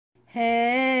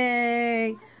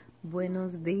Hey,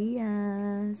 buenos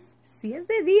días. Si es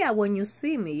de día when you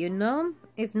see me, you know?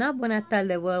 If not, buenas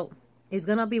tardes. Well, it's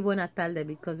gonna be buenas tardes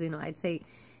because, you know,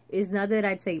 it's not that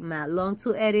I take mad long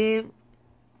to edit.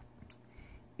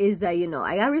 It's that, you know,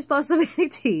 I got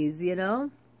responsibilities, you know?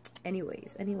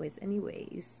 Anyways. This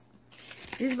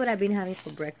is what I've been having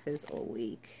for breakfast all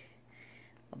week.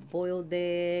 A boiled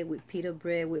egg with pita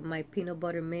bread with my peanut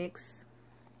butter mix.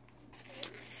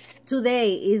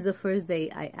 Today is the first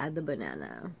day I add the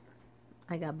banana.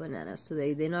 I got bananas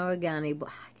today. They're not organic, but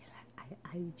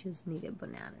I just needed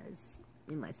bananas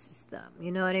in my system.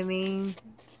 You know what I mean?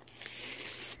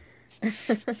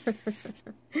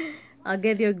 I'll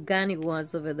get the organic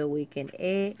ones over the weekend.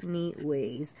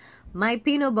 Anyways, my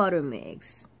peanut butter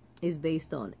mix is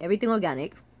based on everything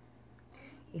organic.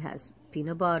 It has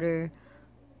peanut butter,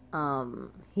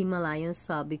 Himalayan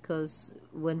salt, because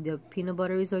when the peanut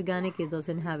butter is organic, it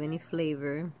doesn't have any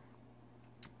flavor.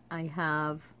 I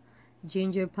have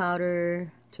ginger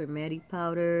powder, turmeric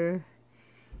powder,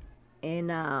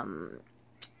 and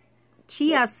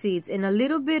chia seeds, and a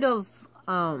little bit of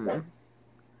olive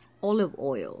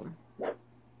oil.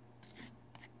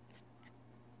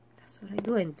 That's what I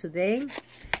do. And today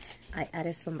I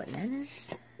added some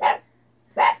bananas.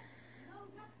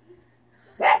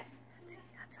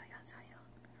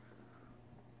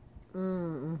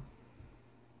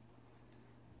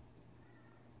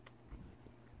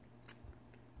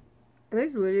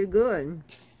 It's really good.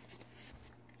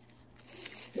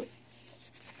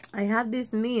 I have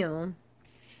this meal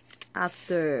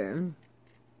after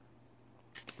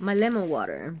my lemon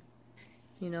water,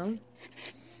 you know,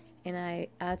 and I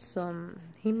add some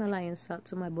Himalayan salt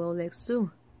to my boiled eggs too.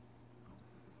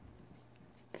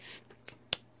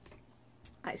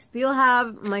 I still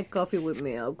have my coffee with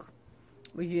milk,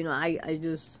 but you know, I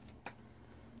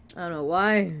don't know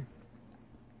why.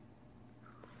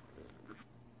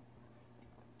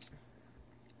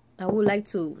 I would like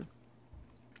to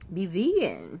be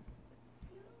vegan.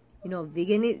 You know,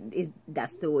 vegan is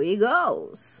that's the way it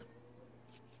goes.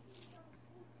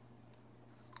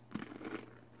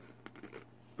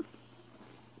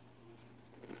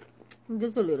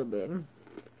 Just a little bit.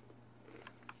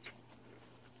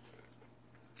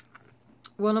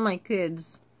 One of my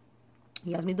kids,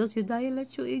 he asked me, does your diet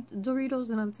let you eat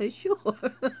Doritos? And I'm saying, sure.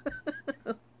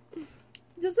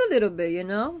 Just a little bit, you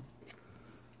know?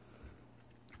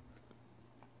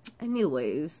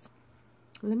 Anyways,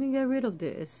 let me get rid of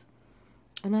this.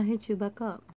 And I'll hit you back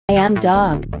up. I am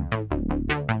dog.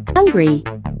 Hungry.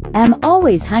 Am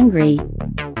always hungry.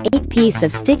 Ate piece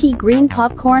of sticky green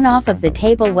popcorn off of the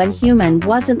table when human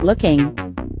wasn't looking.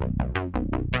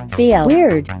 Feel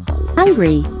weird.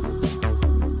 Hungry.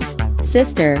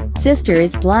 Sister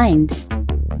is blind.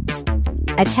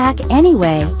 Attack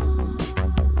anyway.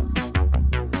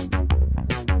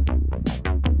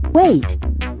 Wait.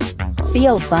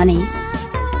 Feel funny.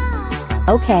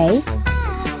 Okay.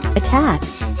 Attack.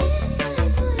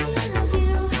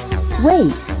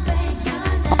 Wait.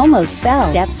 Almost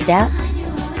fell. Step.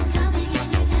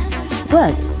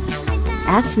 Good.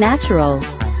 Act natural.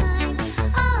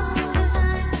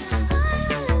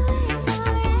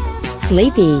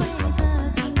 Sleepy.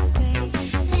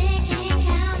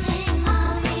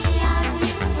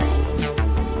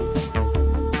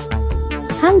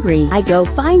 Hungry. I go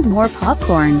find more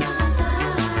popcorn.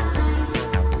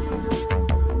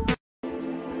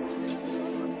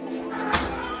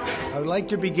 I would like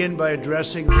to begin by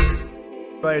addressing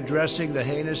the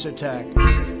heinous attack.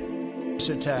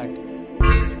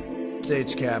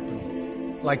 State's Capitol.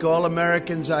 Like all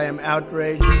Americans, I am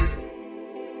outraged.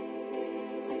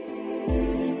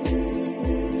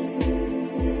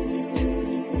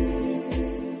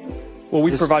 Well,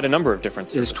 we provide a number of different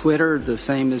services. Is Twitter the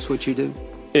same as what you do?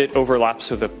 It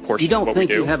overlaps with a portion of what we do. You don't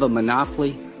think you have a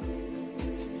monopoly?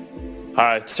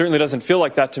 It certainly doesn't feel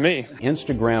like that to me.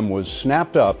 Instagram was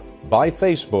snapped up by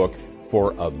Facebook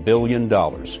for $1 billion.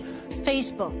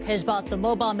 Facebook has bought the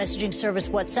mobile messaging service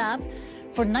WhatsApp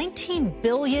for $19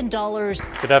 billion.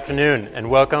 Good afternoon and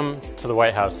welcome to the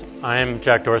White House. I am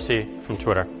Jack Dorsey from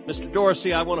Twitter. Mr.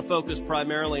 Dorsey, I want to focus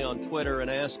primarily on Twitter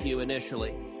and ask you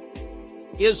initially,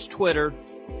 is Twitter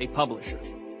a publisher?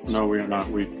 No, we are not.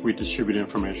 We distribute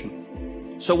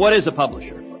information. So what is a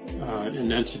publisher?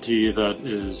 An entity that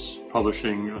is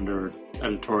publishing under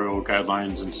editorial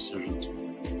guidelines and decisions.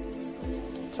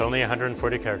 It's only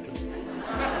 140 characters.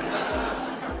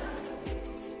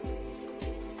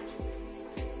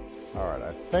 All right,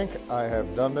 I think I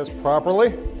have done this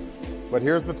properly, but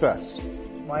here's the test.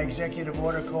 My executive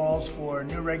order calls for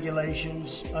new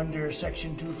regulations under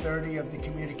Section 230 of the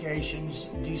Communications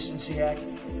Decency Act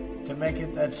to to make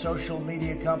it that social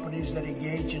media companies that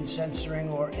engage in censoring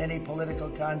or any political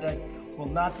conduct will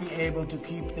not be able to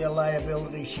keep their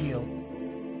liability shield.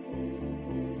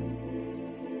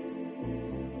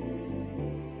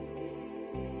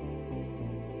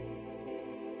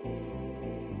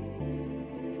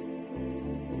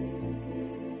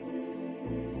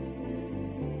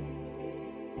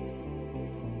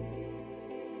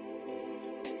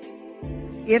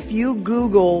 If you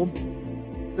Google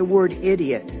the word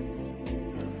idiot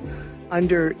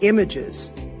under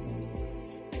images,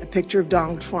 a picture of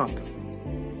Donald Trump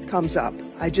comes up.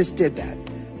 I just did that.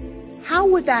 How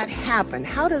would that happen?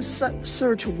 How does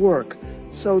search work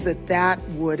so that that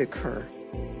would occur?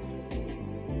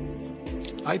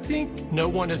 I think no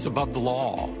one is above the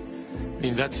law. I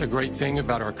mean, that's a great thing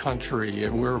about our country.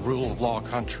 We're a rule of law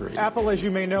country. Apple, as you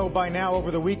may know by now,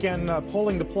 over the weekend,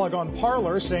 pulling the plug on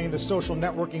Parler, saying the social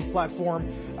networking platform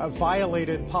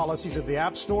violated policies of the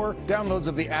App Store. Downloads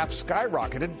of the app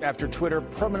skyrocketed after Twitter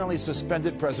permanently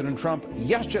suspended President Trump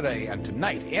yesterday. And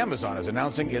tonight, Amazon is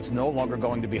announcing it's no longer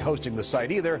going to be hosting the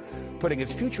site either, putting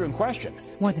its future in question.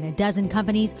 More than a dozen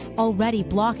companies already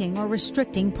blocking or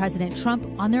restricting President Trump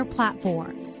on their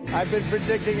platforms. I've been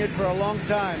predicting it for a long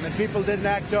time, and people didn't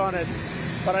act on it.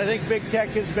 But I think big tech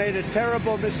has made a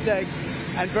terrible mistake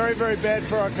and very, very bad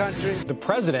for our country. The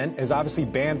president is obviously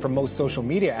banned from most social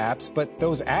media apps, but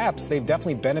those apps, they've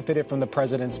definitely benefited from the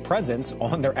president's presence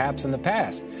on their apps in the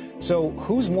past. So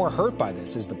who's more hurt by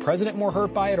this? Is the president more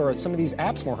hurt by it, or are some of these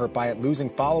apps more hurt by it, losing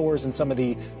followers and some of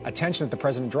the attention that the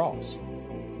president draws?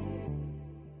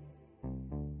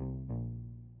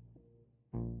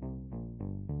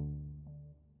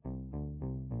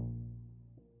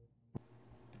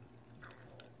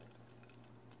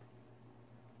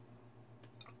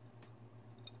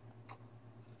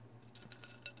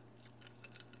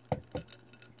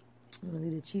 I'm gonna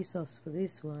need the cheese sauce for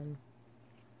this one.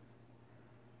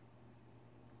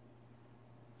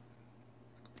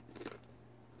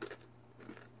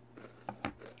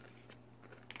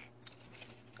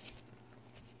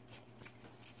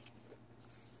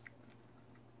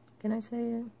 Can I say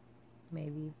it?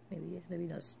 Maybe yes, maybe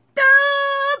not. Stupid!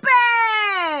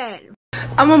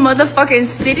 I'm a motherfucking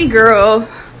city girl.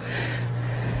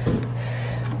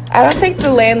 I don't think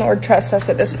the landlord trusts us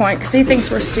at this point because he thinks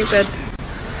we're stupid.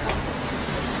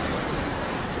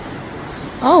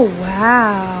 Oh,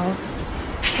 wow.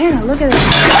 Hannah, look at that.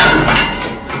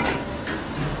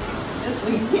 Just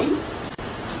leave me.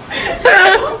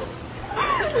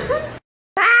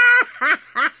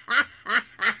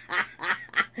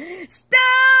 Stupid!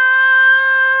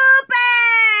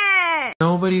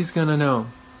 Nobody's gonna know.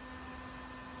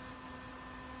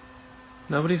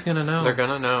 Nobody's gonna know. They're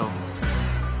gonna know.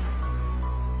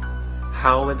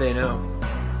 How would they know?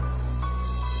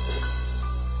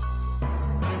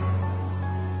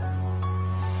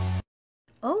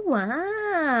 Oh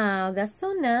wow, that's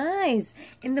so nice.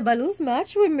 And the balloons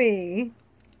match with me.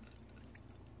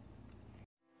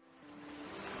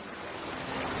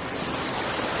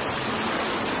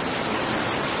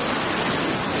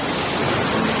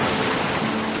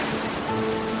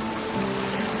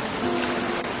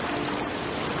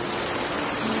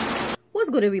 What's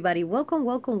good, everybody? Welcome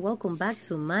back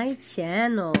to my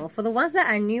channel. For the ones that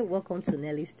are new, welcome to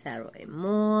Nelly's Tarot and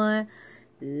More.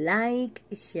 Like,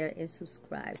 share, and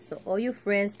subscribe so all your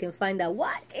friends can find out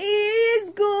what is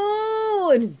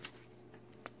good.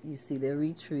 You see the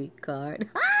retreat card.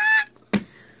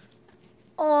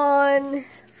 On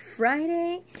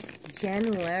Friday,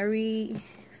 January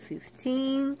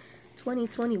 15,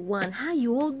 2021. How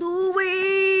you all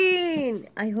doing?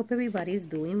 I hope everybody's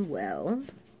doing well.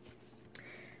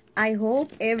 I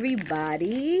hope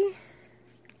everybody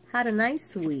had a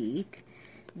nice week.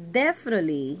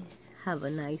 Definitely have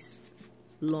a nice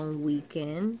long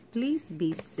weekend. Please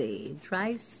be safe.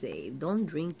 Drive safe. Don't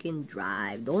drink and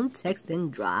drive. Don't text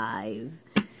and drive.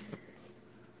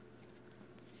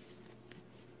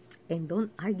 And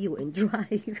don't argue and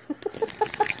drive.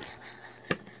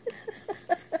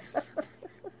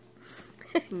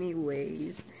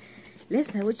 Anyways, let's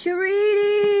start what you're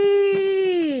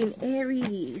reading.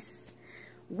 Aries,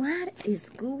 what is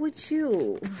good with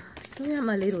you? Sorry I'm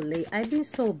a little late. I've been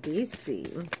so busy.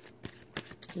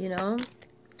 You know,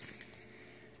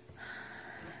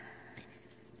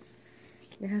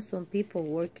 there are some people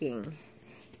working.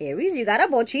 Aries, you got a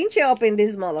bochinche up in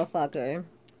this motherfucker.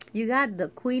 You got the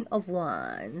Queen of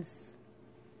Wands.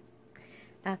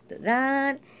 After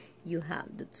that, you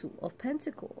have the Two of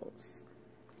Pentacles.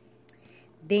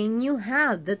 Then you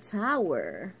have the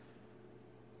Tower.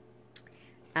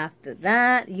 After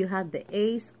that, you have the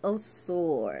Ace of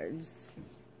Swords.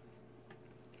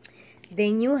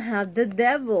 Then you have the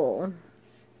Devil.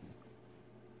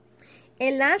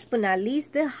 And last but not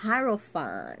least, the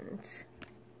Hierophant.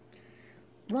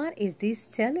 What is this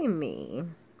telling me?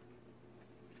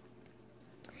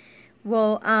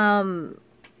 Well, I'm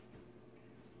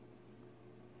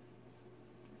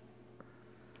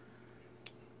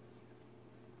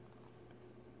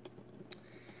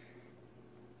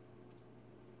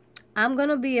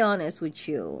gonna be honest with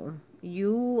you.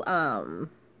 You've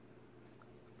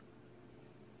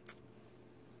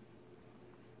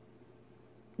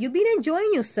been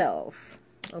enjoying yourself,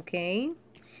 okay?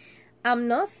 I'm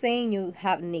not saying you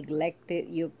have neglected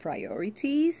your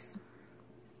priorities.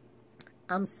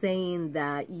 I'm saying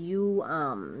that you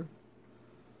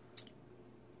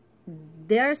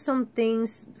there are some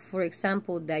things, for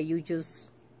example, that you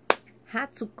just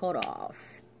had to cut off,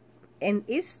 and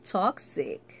it's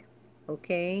toxic,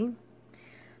 okay?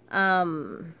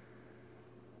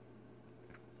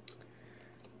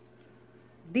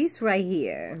 This right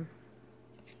here,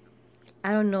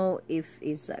 I don't know if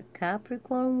it's a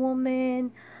Capricorn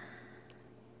woman.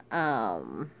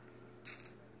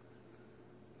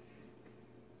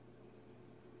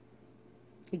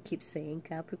 He keeps saying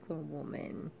Capricorn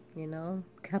woman, you know?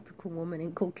 Capricorn woman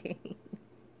and cocaine.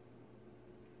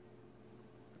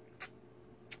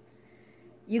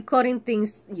 You cutting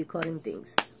things,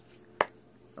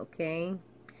 okay?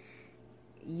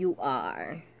 You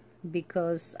are.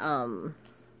 Because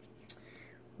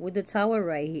with the Tower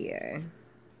right here,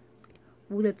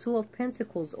 with the Two of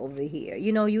Pentacles over here,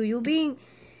 you know, you being,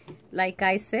 like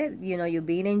I said, you know, you've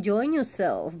been enjoying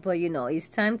yourself, but you know, it's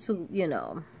time to, you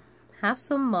know, have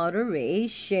some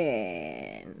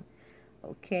moderation,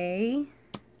 okay?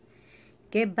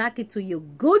 Get back into your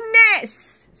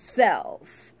goodness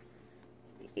self.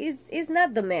 It's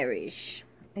not the marriage.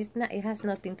 It's not. It has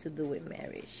nothing to do with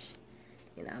marriage.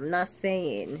 You know, I'm not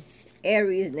saying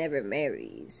Aries never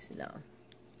marries. No.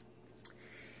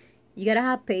 You gotta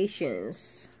have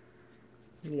patience.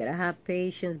 You gotta have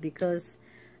patience, because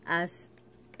as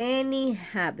any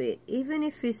habit, even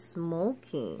if it's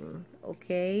smoking,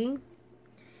 okay?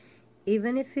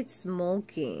 Even if it's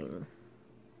smoking,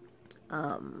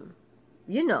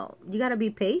 you know, you gotta be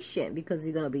patient, because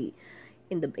you're gonna be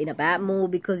in a bad mood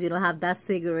because you don't have that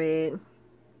cigarette,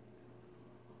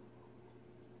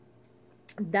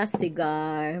 that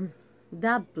cigar,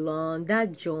 that blunt,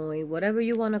 that joint, whatever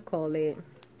you want to call it.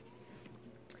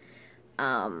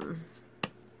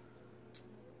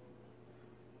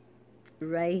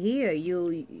 Right here,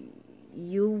 you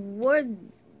were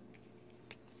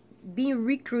being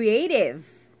recreative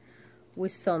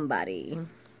with somebody,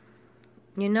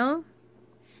 you know?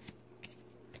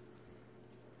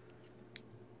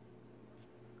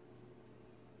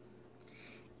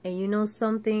 And you know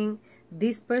something?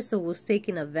 This person was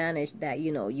taking advantage that,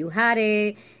 you know, you had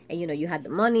it, and you know, you had the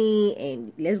money,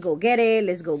 and let's go get it,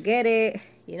 let's go get it.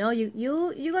 You know,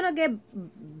 you're gonna get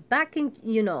back in,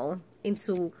 you know,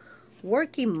 into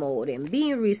working mode and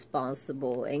being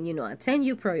responsible, and you know, attend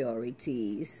your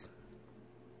priorities.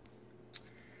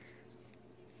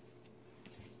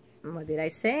 What did I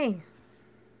say?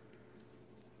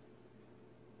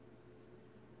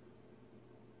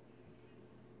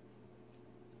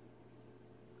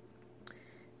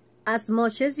 As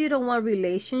much as you don't want a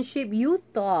relationship, you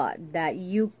thought that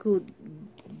you could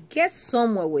get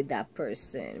somewhere with that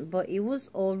person, but it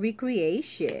was all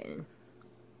recreation.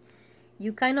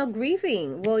 You kind of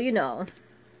grieving. Well, you know,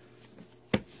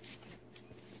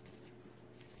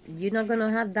 you're not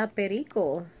gonna have that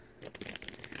perico.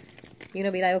 You're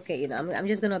gonna be like, okay, you know, I'm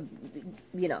just gonna,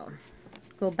 you know,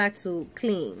 go back to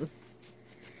clean,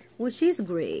 which is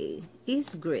great.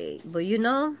 It's great, but you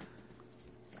know,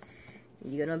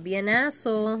 you're gonna be an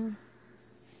asshole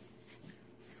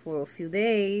for a few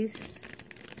days.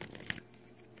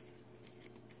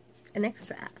 An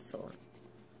extra asshole.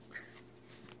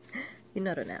 You're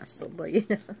not an asshole, but you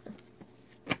know.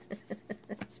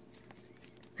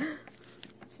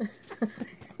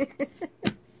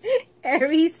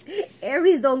 Aries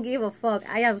don't give a fuck.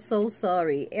 I am so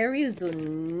sorry. Aries do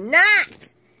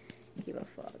not give a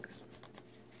fuck.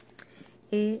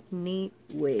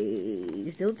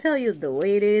 Anyways, they'll tell you the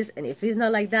way it is, and if it's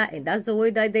not like that, and that's the way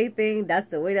that they think, that's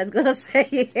the way that's gonna say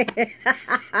it.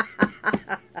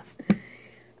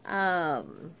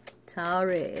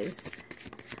 Taurus,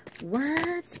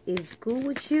 what is good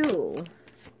with you?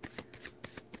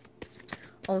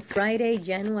 On Friday,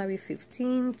 January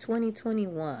 15,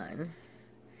 2021,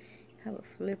 I have a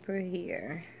flipper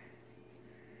here.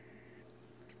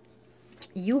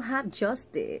 You have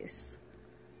justice.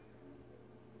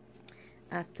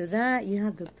 After that, you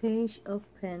have the Page of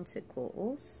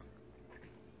Pentacles.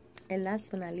 And last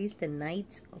but not least, the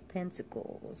Knight of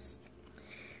Pentacles.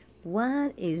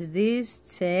 What is this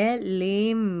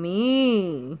telling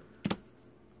me?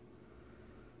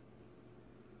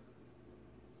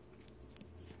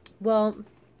 Well,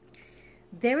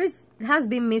 has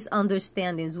been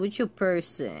misunderstandings with your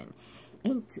person.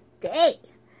 And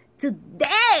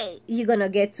today, you're gonna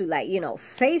get to, like,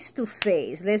 face to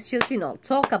face. Let's just,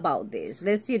 talk about this.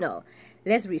 Let's,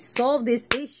 let's resolve these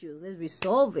issues. Let's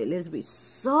resolve it. Let's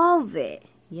resolve it.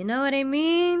 You know what I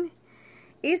mean?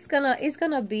 It's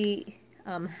gonna be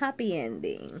happy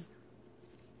ending.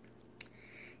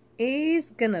 It's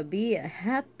gonna be a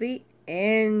happy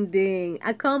ending.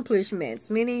 Accomplishments,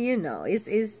 meaning,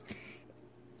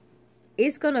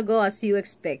 it's gonna go as you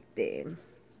expected.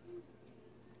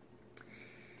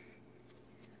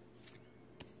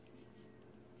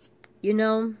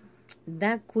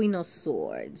 That Queen of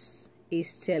Swords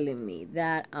is telling me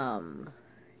that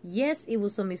yes, it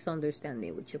was a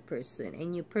misunderstanding with your person,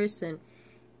 and your person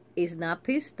is not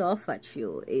pissed off at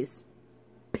you, is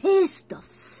pissed the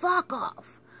fuck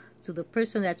off to the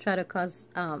person that tried to cause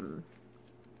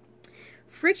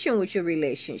friction with your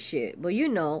relationship. But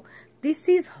this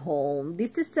is home,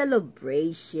 this is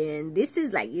celebration, this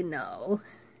is like,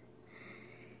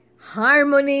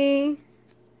 harmony.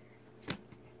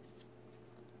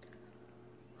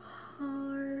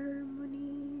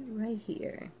 Right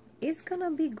here. It's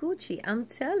gonna be Gucci. I'm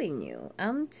telling you.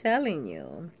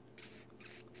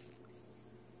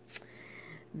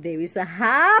 There is a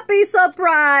happy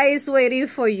surprise waiting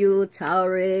for you,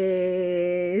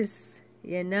 Taurus.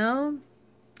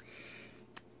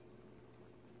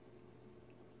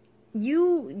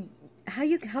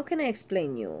 How can I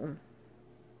explain you?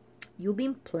 You've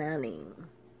been planning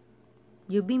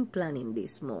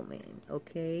this moment,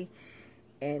 okay?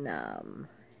 And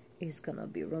it's gonna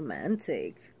be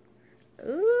romantic.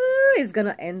 Ooh, it's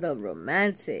gonna end up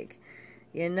romantic,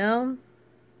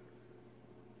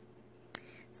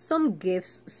 some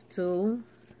gifts too.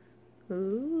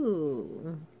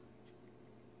 Ooh,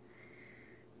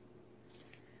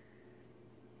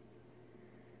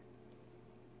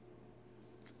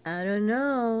 I don't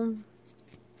know,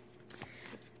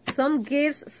 some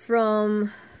gifts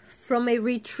from a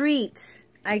retreat.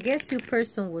 I guess your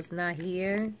person was not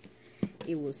here,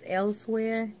 it was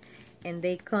elsewhere, and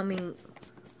they coming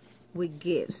with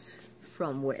gifts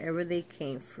from wherever they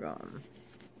came from.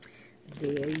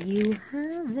 There you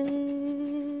have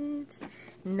it.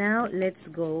 Now let's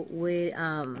go with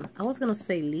I was gonna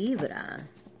say Libra.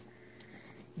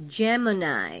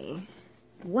 Gemini,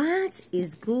 what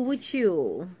is good with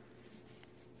you?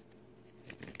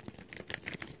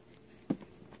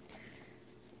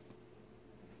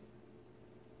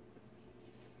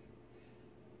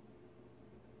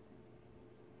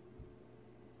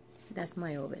 That's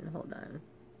my oven. Hold on.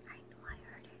 I know I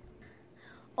heard it.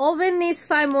 Oven needs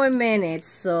 5 more minutes,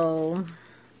 so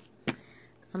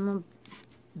I'm gonna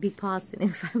be pausing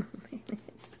in 5 more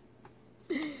minutes.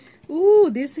 Ooh,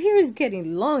 this hair is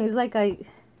getting long. It's like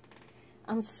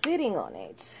I'm sitting on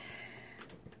it,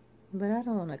 but I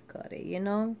don't want to cut it.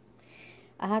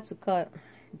 I had to cut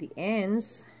the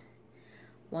ends.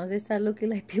 Once they start looking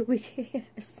like pubic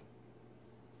hairs,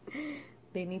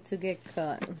 they need to get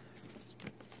cut.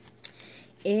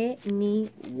 Anyways,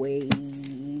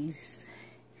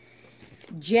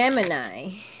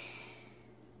 Gemini,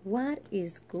 what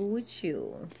is good with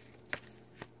you?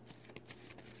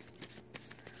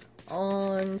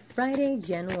 On Friday,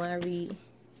 January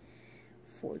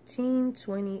 14,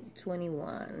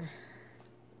 2021.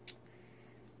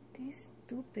 This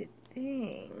stupid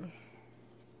thing.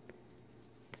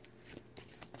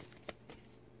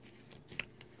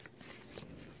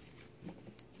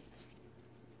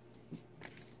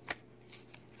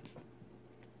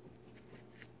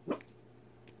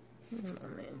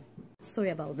 Sorry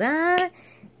about that.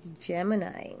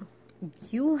 Gemini,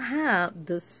 you have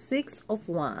the 6 of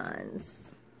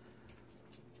Wands.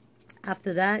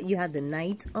 After that, you have the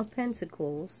Knight of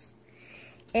Pentacles.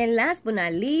 And last but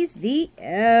not least, the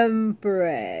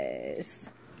Empress.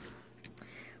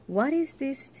 What is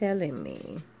this telling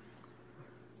me?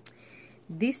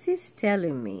 This is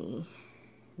telling me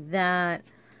that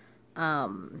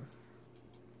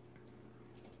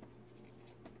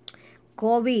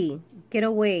Kobe, get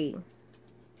away.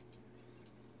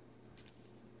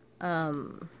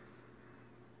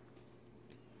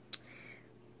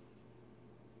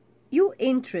 You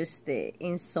interested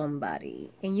in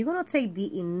somebody, and you're gonna take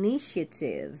the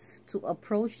initiative to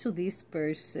approach to this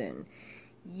person.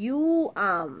 You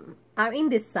are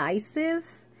indecisive,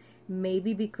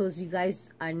 maybe because you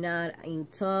guys are not in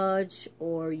touch,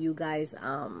 or you guys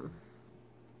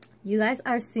You guys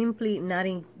are simply not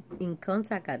in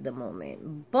contact at the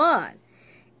moment, but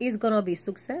it's gonna be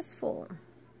successful.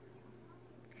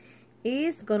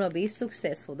 It's gonna be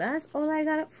successful. That's all I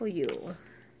got for you.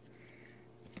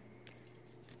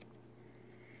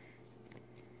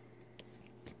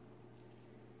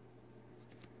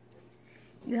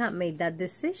 You have made that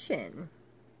decision.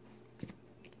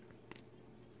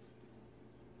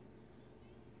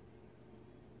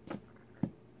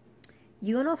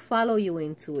 You're gonna follow your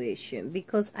intuition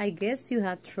because I guess you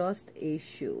have trust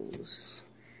issues.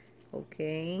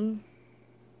 Okay.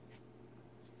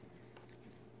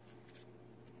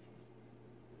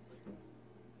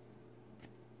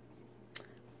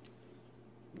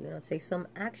 You're gonna take some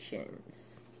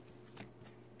actions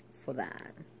for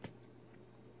that.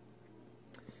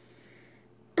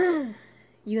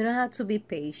 You're gonna have to be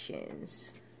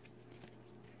patient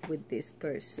with this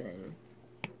person.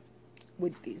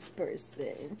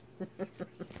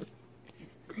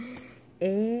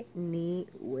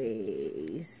 Anyways,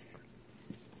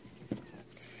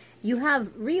 you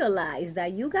have realized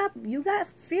that you got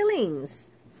feelings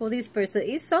for this person.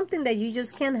 It's something that you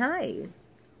just can't hide.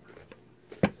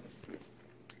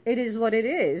 It is what it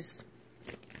is.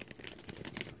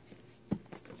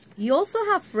 You also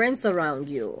have friends around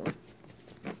you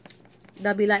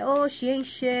that be like, oh, she ain't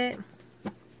shit,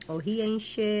 or he ain't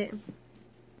shit.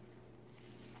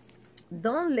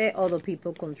 Don't let other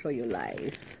people control your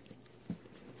life.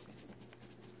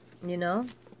 You know?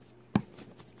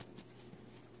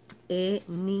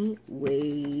 Anyways.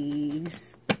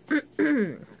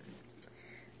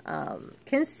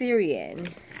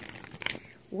 Cancerian.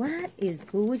 What is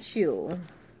good with you?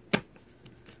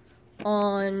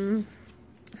 On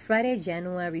Friday,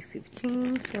 January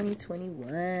 15,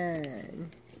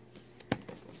 2021.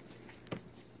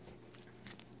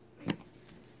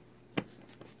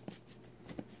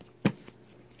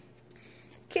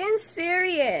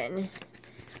 Cancerian,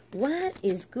 what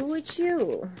is good with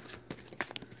you?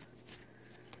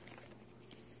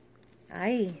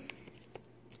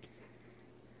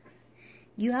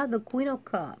 You have the Queen of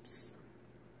Cups.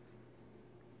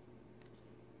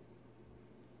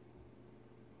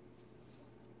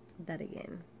 That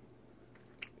again.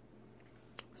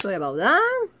 Sorry about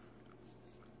that.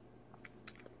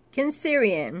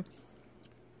 Cancerian,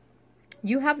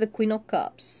 you have the Queen of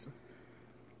Cups.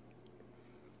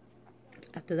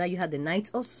 After that, you have the Knight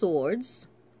of Swords.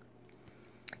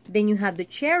 Then you have the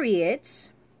Chariot.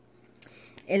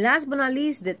 And last but not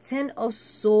least, the Ten of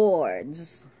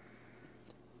Swords.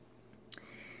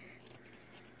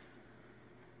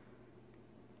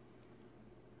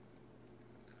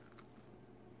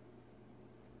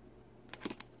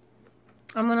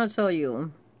 I'm going to tell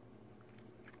you.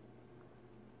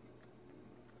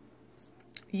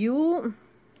 You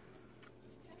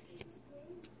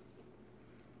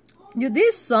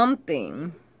did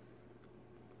something,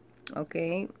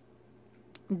 okay?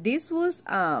 This was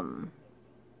out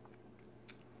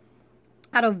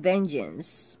of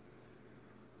vengeance,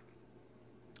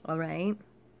 all right?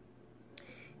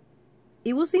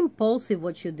 It was impulsive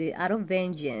what you did, out of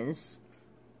vengeance,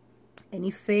 and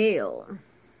it failed.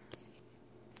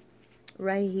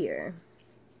 Right here,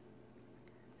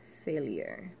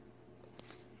 failure.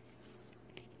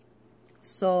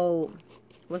 So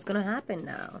what's gonna happen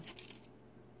now?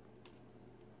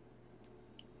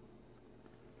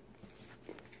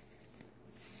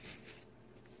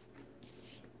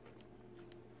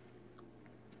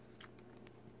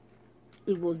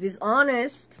 It was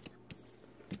dishonest.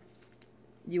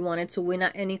 You wanted to win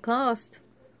at any cost.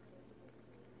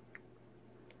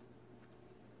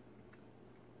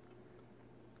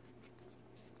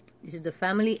 This is the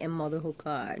family and motherhood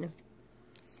card.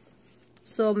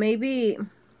 So maybe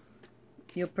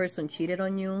your person cheated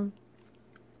on you,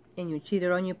 and you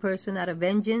cheated on your person out of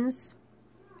vengeance.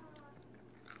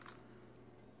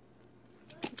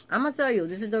 I'm gonna tell you,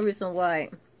 this is the reason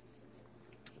why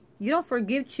you don't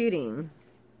forgive cheating,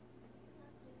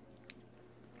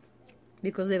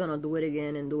 because they're gonna do it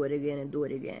again and do it again and do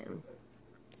it again.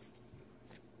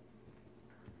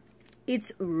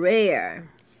 It's rare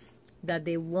that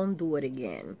they won't do it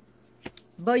again,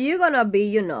 but you're gonna be,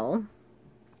 you know,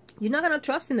 you're not gonna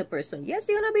trust in the person. Yes,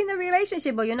 you're gonna be in the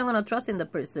relationship, but you're not gonna trust in the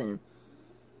person.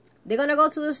 They're gonna go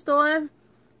to the store,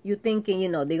 you're thinking, you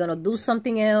know, they're gonna do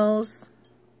something else.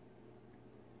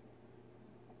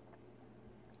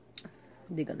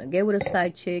 They're gonna get with a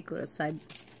side chick or a side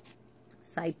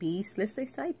piece. Let's say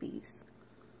side piece.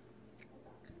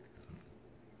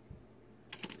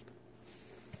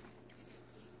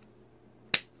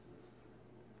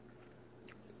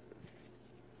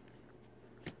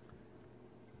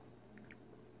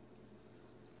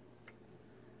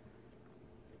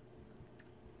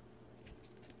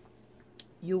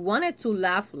 You wanted to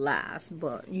laugh last,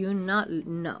 but you're not.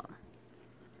 No.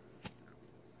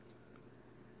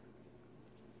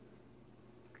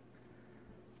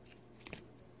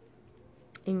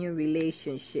 In your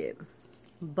relationship.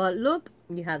 But look,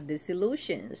 you have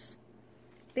disillusions.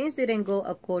 Things didn't go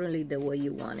accordingly the way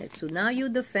you wanted to. Now you're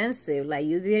defensive, like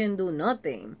you didn't do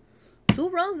nothing. 2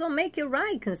 wrongs don't make it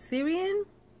right, Cancerian.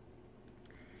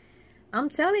 I'm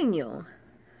telling you.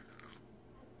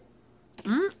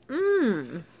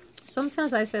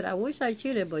 Sometimes I said, I wish I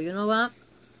cheated, but you know what?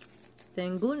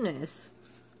 Thank goodness.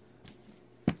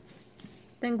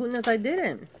 Thank goodness I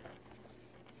didn't.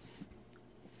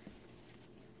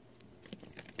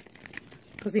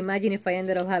 Because imagine if I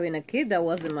ended up having a kid that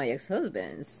wasn't my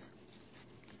ex-husband's.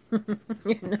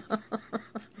 You know?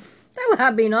 That would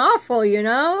have been awful, you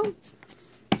know?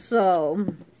 So,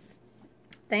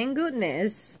 thank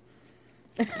goodness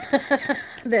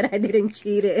that I didn't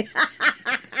cheat it.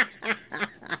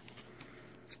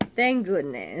 Thank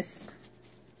goodness.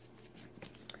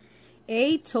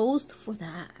 A toast for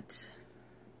that.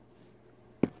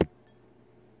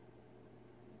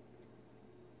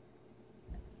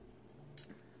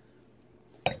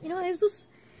 You know, let's just,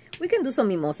 we can do some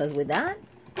mimosas with that.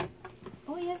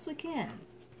 Oh, yes, we can.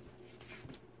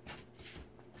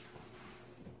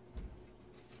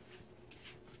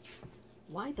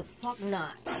 Why the fuck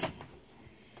not? Why the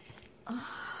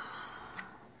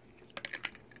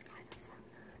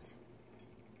fuck not?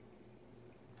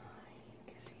 Ay,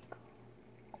 qué rico.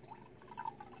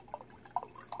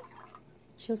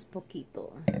 Just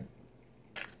poquito.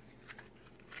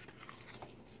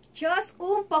 Just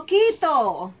un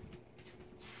poquito.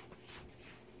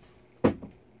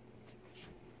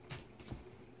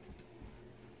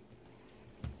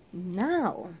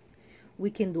 Now, we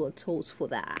can do a toast for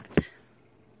that.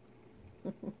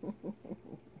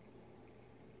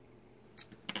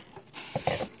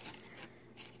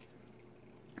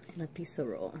 And a piece of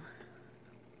roll.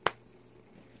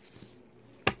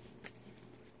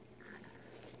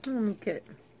 Okay.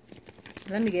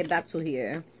 Let me get back to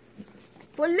here.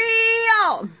 For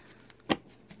Leo!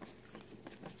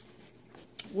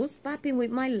 What's popping with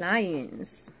my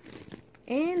lions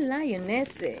and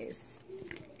lionesses?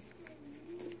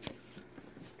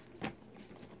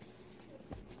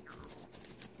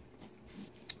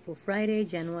 For Friday,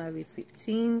 January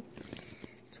 15,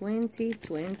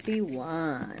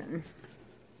 2021.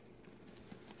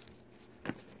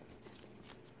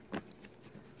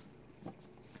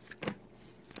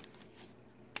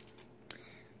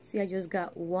 See, I just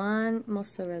got 1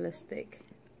 mozzarella stick.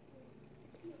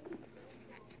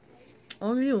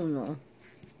 Only uno.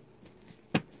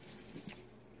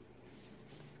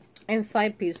 And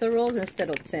 5 pizza rolls instead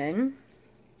of 10.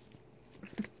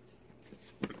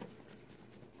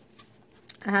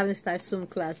 I haven't started Zoom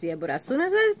class yet, but as soon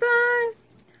as I start,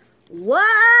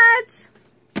 what?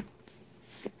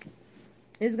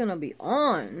 It's gonna be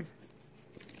on,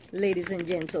 ladies and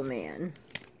gentlemen.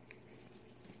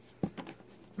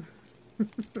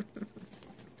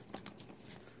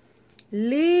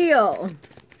 Leo,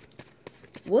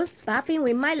 what's popping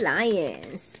with my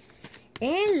lions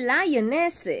and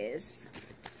lionesses?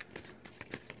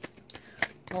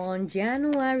 On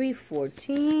January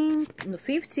 15,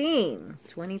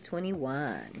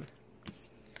 2021,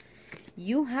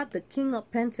 you have the King of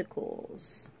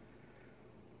Pentacles.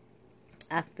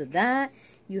 After that,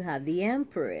 you have the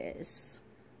Empress.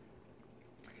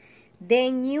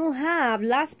 Then you have,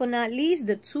 last but not least,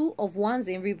 the 2 of Wands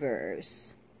in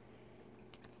reverse.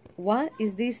 What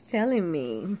is this telling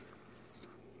me?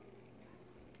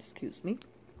 Excuse me.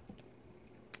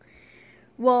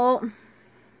 Well,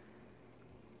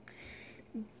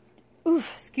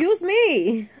 oof, excuse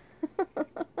me.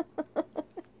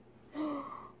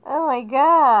 Oh my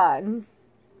God.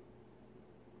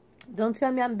 Don't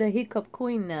tell me I'm the hiccup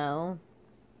queen now.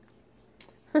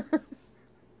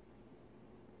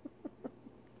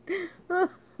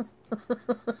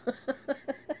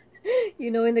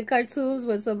 You know, in the cartoons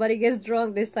when somebody gets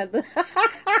drunk, they start to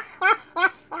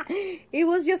it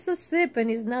was just a sip and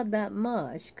it's not that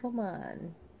much. Come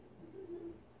on.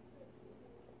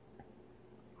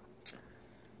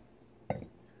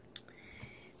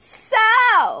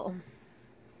 So,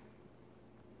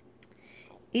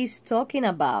 he's talking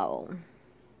about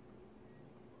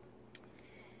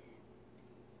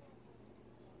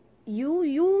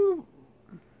you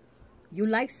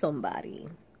like somebody,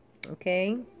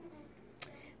 okay?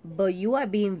 But you are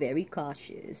being very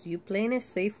cautious. You're playing it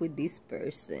safe with this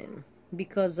person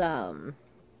because I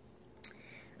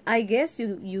guess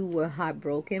you were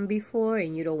heartbroken before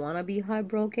and you don't want to be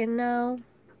heartbroken now.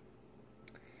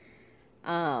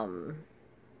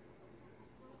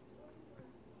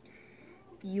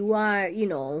 you are, you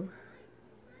know,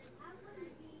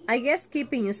 I guess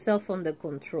keeping yourself under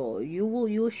control. You will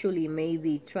usually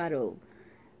maybe try to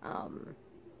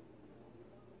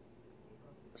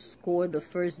score the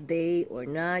first date or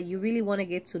not. You really want to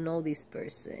get to know this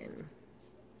person.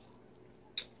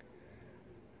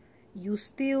 You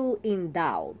still in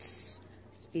doubts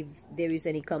if there is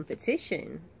any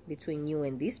competition between you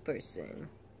and this person.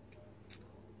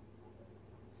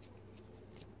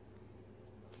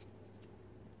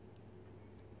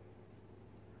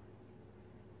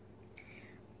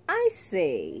 I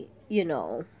say, you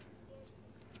know,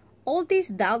 all these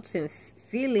doubts and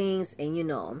feelings, and you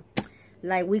know,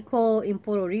 like we call in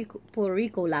Puerto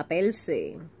Rico la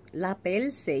pelce,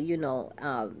 you know,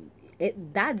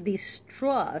 that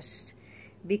distrust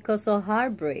because of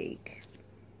heartbreak,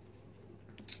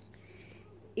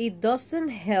 it doesn't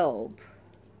help.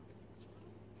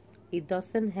 It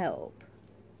doesn't help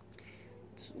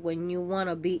when you want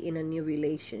to be in a new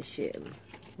relationship,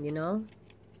 you know.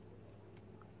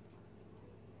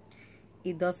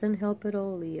 It doesn't help at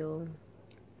all, Leo.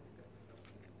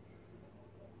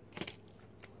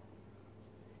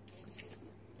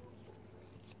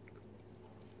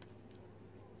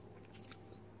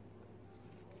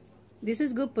 This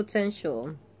is good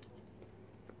potential.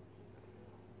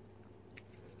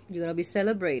 You're gonna be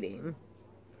celebrating.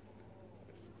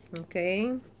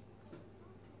 Okay?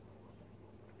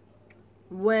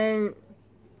 When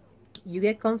you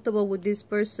get comfortable with this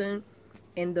person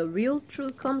and the real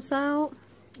truth comes out,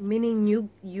 meaning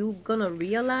you gonna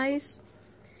realize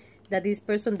that this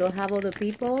person don't have other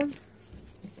people,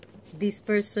 this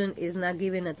person is not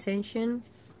giving attention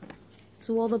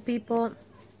to other people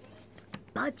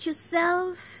but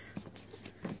yourself,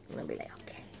 I'm gonna be like,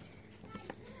 okay,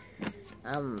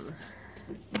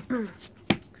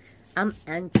 I'm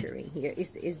answering here.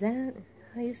 Is that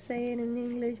how you say it in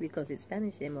English? Because in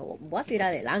Spanish, me voy a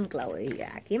tirar del ancla, güey.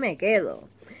 Aquí me quedo.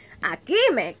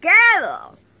 Aquí me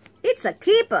quedo. It's a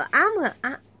keeper.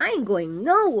 I ain't going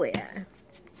nowhere.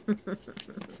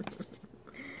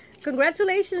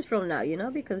 Congratulations from now, you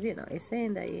know, because, you know, it's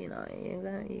saying that, you know,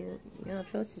 you're gonna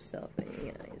trust yourself, and,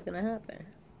 you know, it's gonna happen.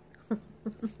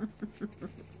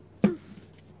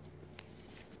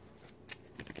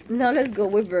 Now let's go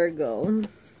with Virgo.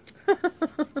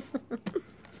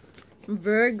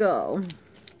 Virgo.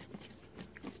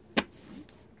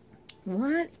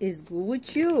 What is good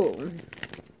with you?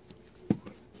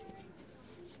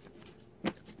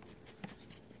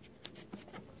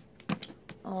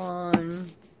 On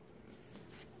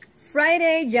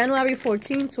Friday, January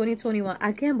 14, 2021.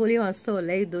 I can't believe I'm so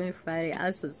late doing Friday.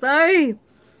 I'm so sorry.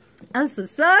 I'm so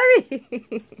sorry.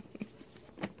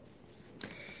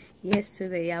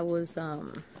 Yesterday I was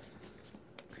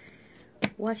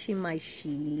washing my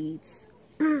sheets.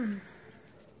 And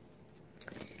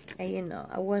you know,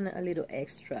 I went a little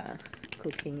extra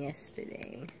cooking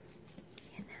yesterday.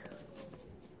 You know,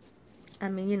 I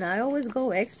mean, you know, I always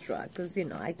go extra because, you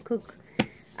know, I cook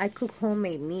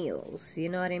homemade meals, you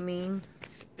know what I mean?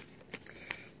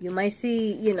 You might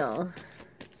see, you know,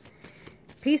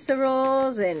 pizza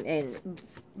rolls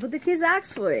but the kids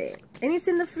ask for it and it's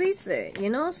in the freezer, you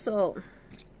know, so,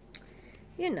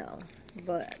 you know,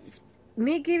 but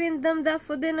me giving them that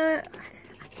for dinner,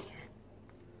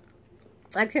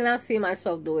 I cannot see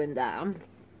myself doing that.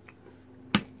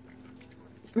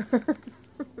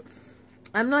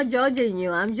 I'm not judging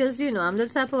you. I'm just, you know, I'm the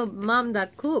type of mom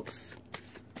that cooks.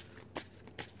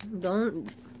 Don't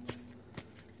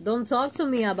talk to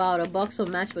me about a box of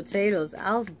mashed potatoes.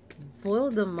 I'll boil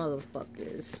them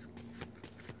motherfuckers.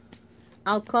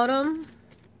 I'll cut them.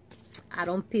 I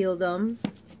don't peel them.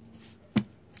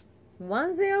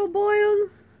 Once they are boiled,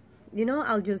 you know,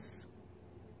 I'll just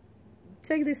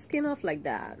take the skin off like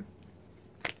that.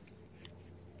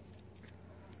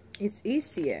 It's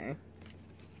easier.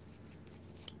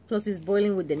 Plus it's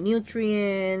boiling with the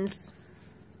nutrients.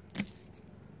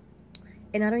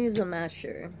 And I don't use a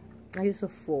masher. I use a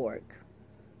fork.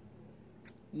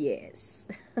 Yes.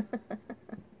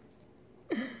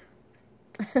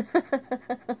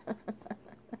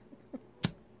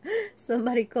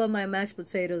 Somebody called my mashed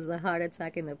potatoes a heart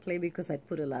attack in the plate because I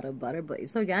put a lot of butter, but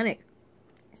it's organic.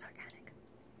 It's organic.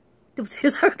 The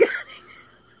potatoes are organic.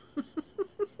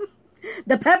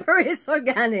 The pepper is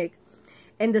organic.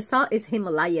 And the salt is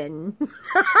Himalayan.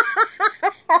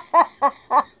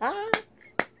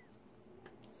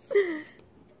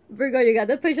 Virgo, you got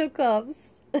the Page of Cups.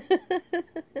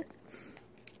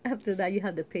 After that, you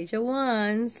have the Page of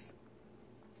Wands.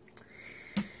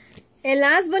 And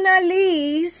last but not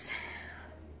least,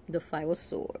 the Five of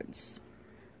Swords.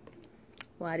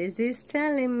 What is this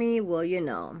telling me? Well, you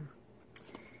know,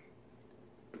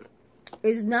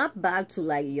 it's not back to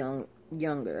like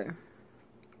younger.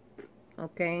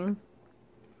 Okay?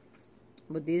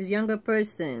 But this younger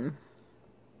person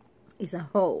is a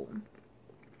hoe.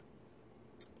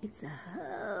 It's a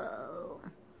hoe.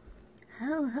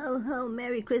 Ho, ho, ho.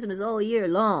 Merry Christmas all year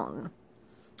long.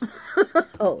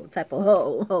 Oh, type of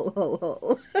ho, ho, ho,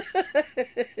 ho.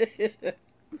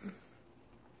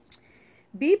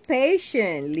 Be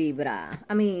patient, Libra.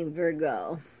 I mean,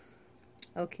 Virgo.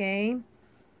 Okay?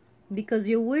 Because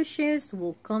your wishes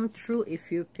will come true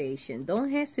if you're patient. Don't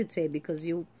hesitate because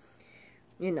you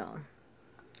know,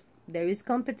 there is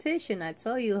competition. I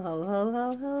told you, ho, ho,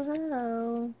 ho, ho,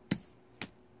 ho.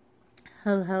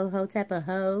 Ho, ho, ho, type of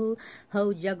ho.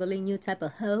 Ho, juggling you type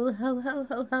of ho, ho, ho,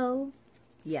 ho, ho.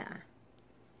 Yeah.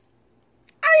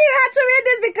 I mean, you had to read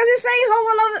this because it's saying ho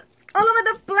all over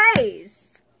the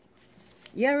place.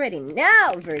 You already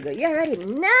know, Virgo. You already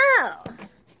know.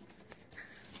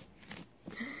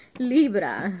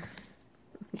 Libra.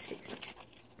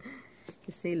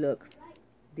 You say, look,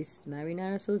 this is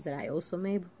marinara sauce that I also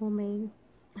made homemade.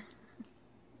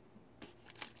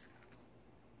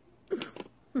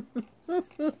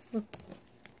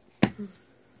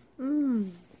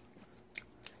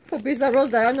 A piece of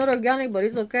roast that are not organic, but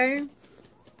it's okay.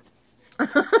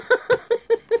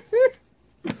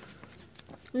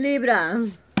 Libra,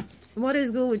 what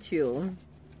is good with you?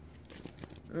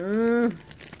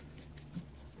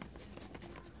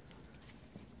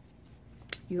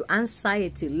 Your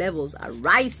anxiety levels are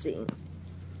rising.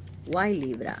 Why,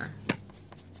 Libra?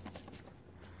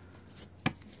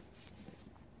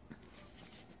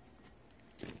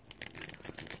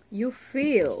 You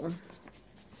feel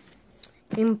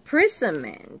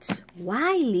imprisonment.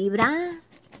 Why, Libra?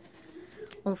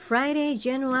 On Friday,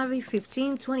 January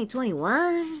 15,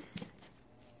 2021.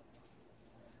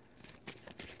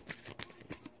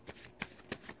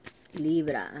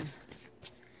 Libra.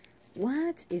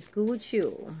 What is good with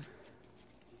you?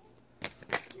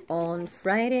 On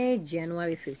Friday,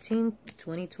 January 15,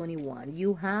 2021,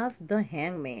 you have the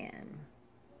Hangman.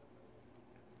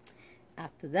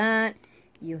 After that,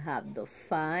 you have the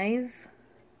 5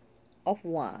 of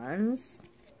Wands.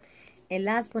 And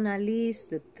last but not least,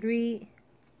 the 3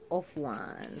 of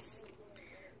Wands.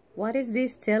 What is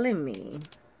this telling me?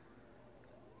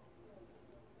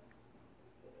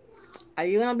 Are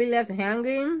you going to be left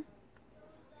hanging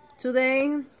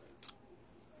today?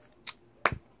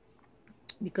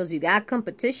 Because you got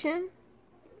competition?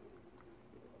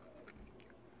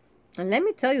 And let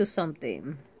me tell you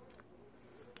something.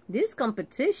 This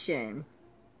competition,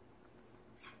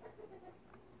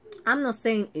 I'm not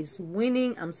saying it's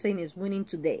winning. I'm saying it's winning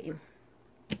today.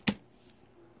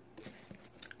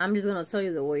 I'm just going to tell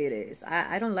you the way it is.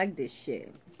 I don't like this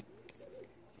shit.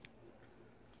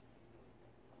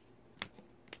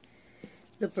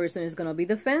 The person is going to be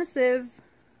defensive.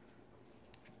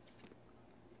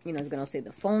 You know, it's going to say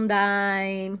the phone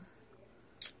died.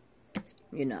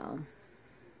 You know.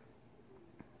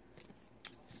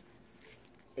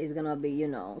 It's going to be, you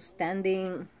know,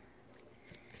 standing.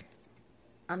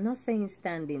 I'm not saying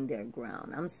standing their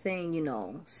ground. I'm saying, you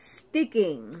know,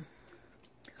 sticking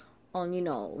on, you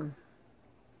know,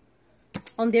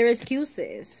 on their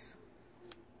excuses.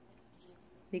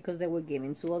 Because they were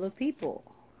given to other people.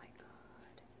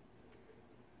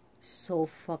 So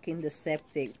fucking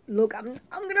deceptive. Look, I'm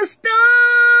gonna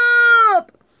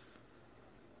stop.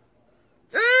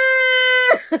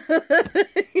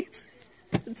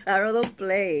 Tarot don't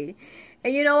play.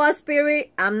 And you know what,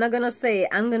 Spirit? I'm not gonna say it.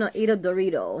 I'm gonna eat a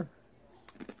Dorito.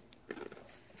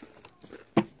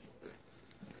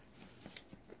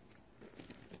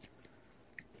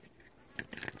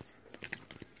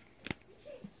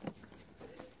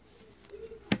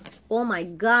 Oh my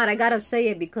God, I gotta say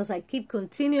it because I keep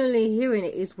continually hearing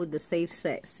it. It's with the same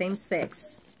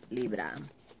sex, Libra.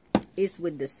 It's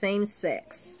with the same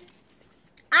sex.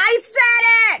 I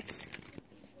said it!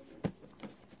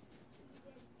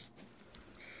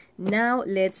 Now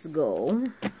let's go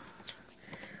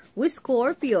with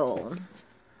Scorpio.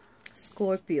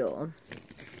 Scorpio.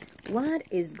 What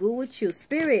is good with you?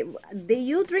 Spirit, did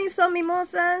you drink some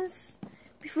mimosas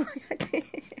before I came?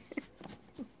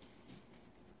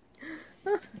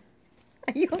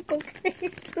 Are you on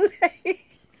cocaine today?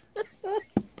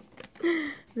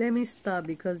 Let me stop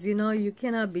because, you know, you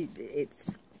cannot be... It's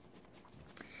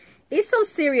some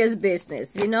serious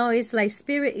business, you know. It's like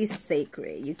spirit is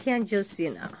sacred. You can't just,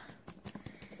 you know...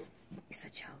 It's a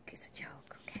joke. It's a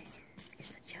joke, okay?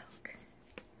 It's a joke.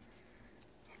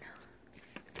 You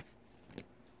know.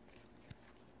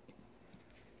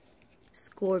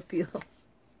 Scorpio.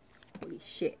 Holy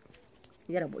shit.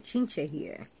 You got a bochinche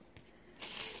here.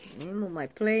 Let me move my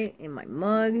plate and my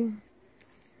mug.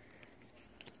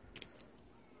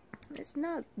 It's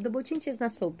not, the bochinche is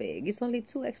not so big. It's only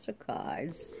 2 extra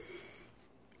cards.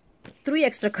 3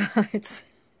 extra cards.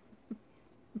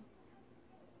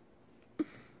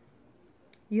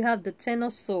 You have the 10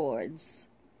 of Swords.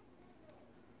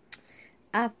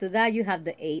 After that, you have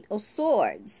the 8 of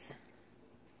Swords.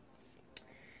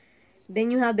 Then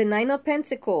you have the 9 of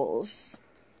Pentacles.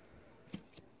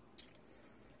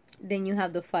 Then you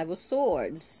have the 5 of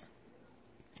Swords.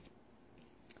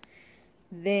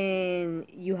 Then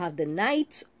you have the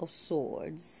Knight of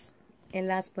Swords. And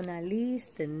last but not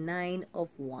least, the 9 of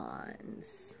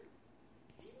Wands.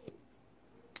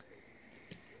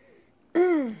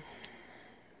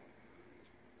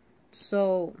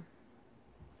 So,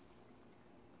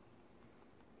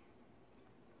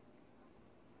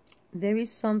 there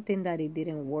is something that it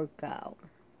didn't work out.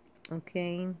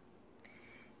 Okay?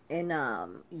 And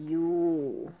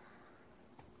you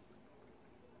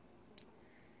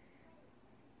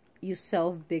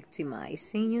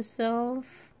self-victimizing yourself,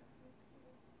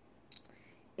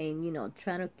 and you know,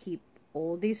 trying to keep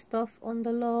all this stuff on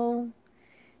the low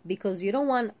because you don't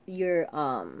want your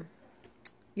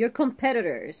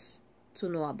competitors to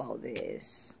know about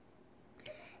this.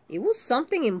 It was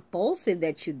something impulsive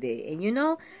that you did, and you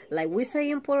know, like we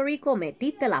say in Puerto Rico,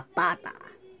 metiste la pata.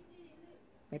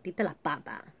 Metiste la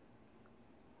pata.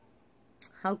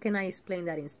 How can I explain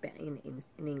that in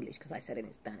English? Because I said it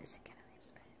in Spanish. I can't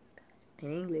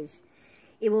in English.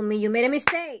 It will mean you made a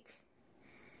mistake.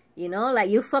 You know, like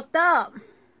you fucked up.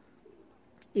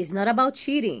 It's not about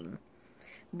cheating.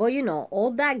 But you know,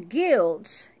 all that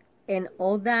guilt and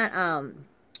all that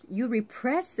you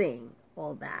repressing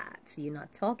all that. You're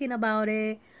not talking about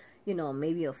it. You know,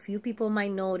 maybe a few people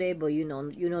might know it, but you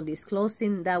know,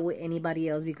 disclosing that with anybody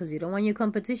else because you don't want your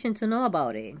competition to know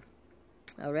about it.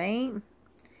 All right?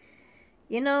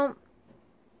 You know,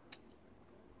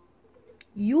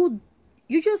 you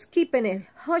just keeping it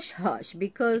hush-hush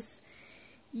because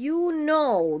you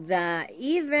know that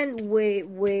even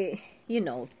with you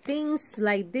know, things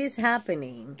like this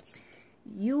happening,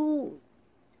 you're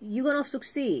gonna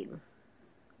succeed.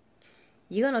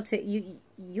 You're gonna take you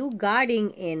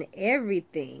guarding in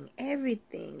everything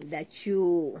that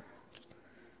you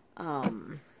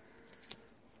have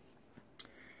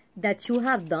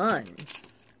done.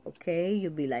 Okay,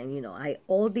 you'll be like, you know,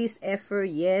 all this effort,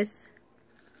 yes,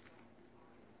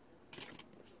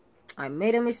 I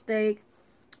made a mistake,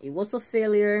 it was a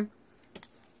failure,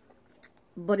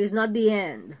 but it's not the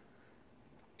end.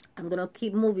 I'm gonna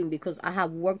keep moving because I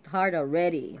have worked hard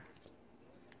already.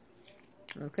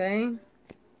 Okay?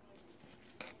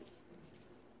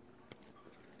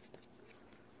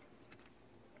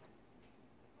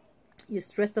 You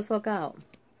stress the fuck out.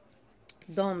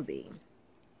 Don't be.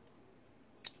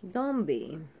 Don't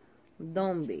be.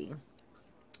 Don't be.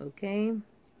 Okay?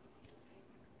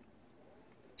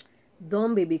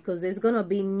 Don't be, because there's gonna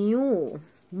be new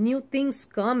things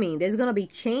coming. There's gonna be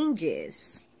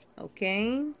changes.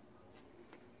 Okay?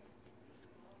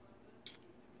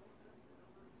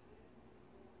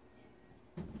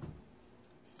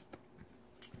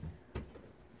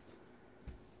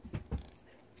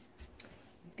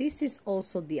 This is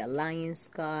also the Alliance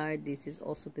card. This is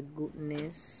also the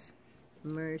goodness,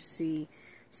 mercy.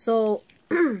 So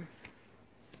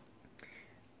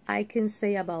I can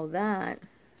say about that,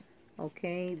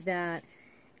 okay, that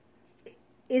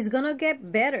it's gonna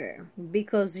get better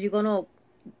because you're gonna,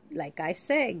 like I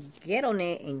said, get on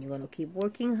it and you're gonna keep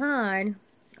working hard.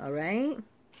 All right?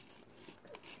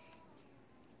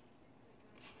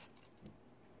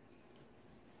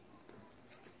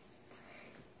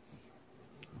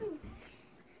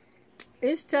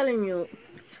 It's telling you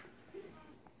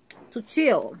to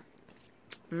chill,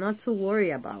 not to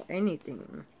worry about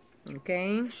anything.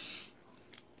 Okay?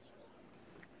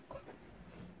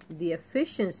 The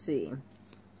efficiency,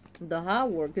 the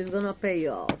hard work is gonna pay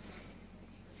off.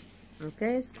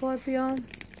 Okay, Scorpio?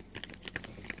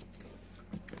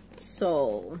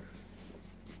 So,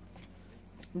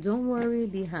 don't worry,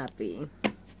 be happy.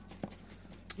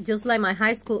 Just like my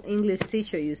high school English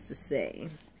teacher used to say.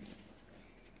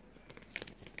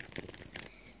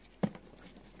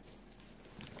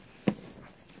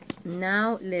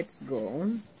 Now, let's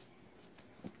go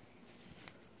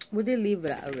with the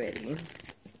Libra already.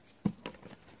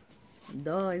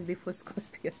 Duh, is before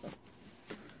Scorpio.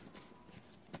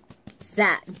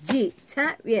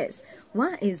 Sagittarius,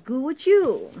 what is good with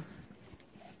you?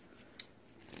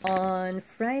 On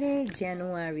Friday,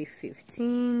 January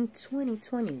 15,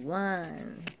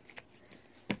 2021.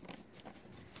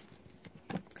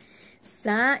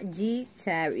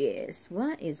 Sagittarius,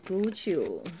 what is good with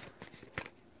you?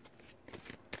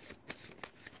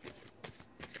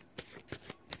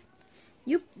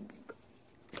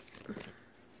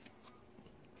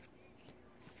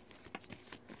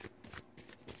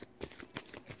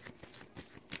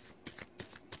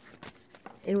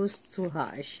 It was too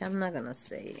harsh. I'm not gonna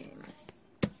say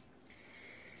it.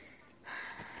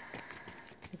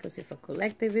 Because if a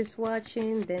collective is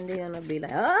watching, then they're gonna be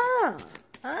like, oh,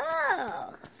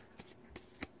 oh.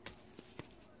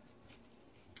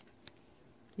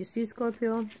 You see,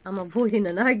 Scorpio? I'm avoiding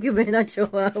an argument at your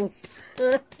house.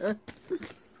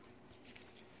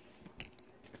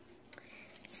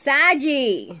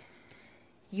 Saggy,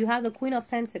 you have the Queen of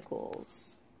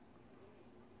Pentacles.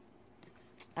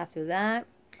 After that,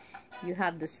 you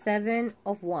have the Seven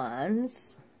of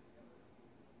Wands.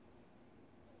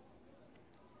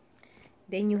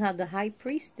 Then you have the High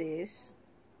Priestess.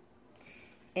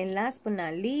 And last but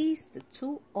not least, the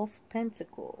Two of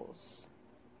Pentacles.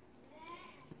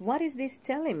 What is this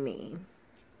telling me?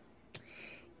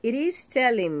 It is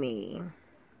telling me,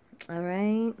 all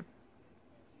right?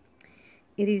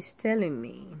 It is telling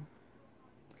me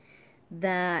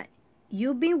that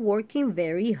you've been working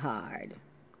very hard,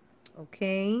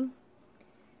 okay?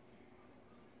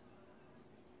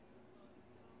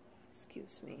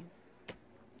 Excuse me.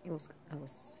 I felt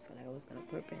like I was gonna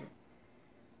burp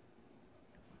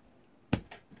it.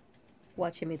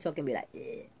 Watching me talk and be like,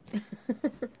 eh.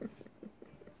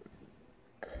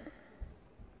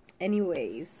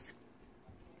 Anyways,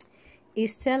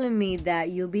 it's telling me that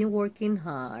you've been working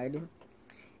hard,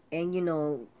 and you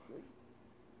know,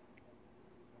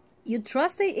 you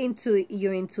trusted into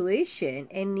your intuition,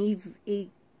 and if it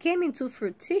came into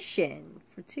fruition,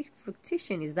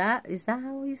 is that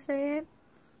how you say it?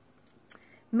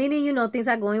 Meaning, you know, things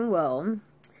are going well,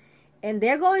 and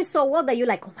they're going so well that you're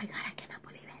like, oh my God, I cannot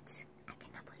believe it. I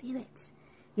cannot believe it.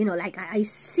 You know, like I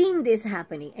seen this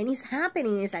happening, and it's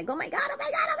happening. It's like, oh my God, oh my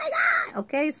God, oh my God.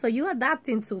 Okay, so you adapt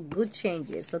into good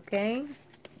changes, okay?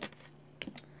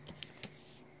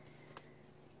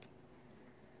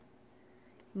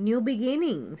 New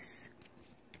beginnings.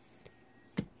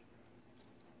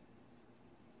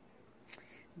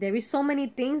 There is so many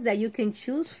things that you can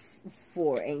choose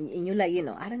for, and you're like, you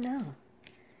know, I don't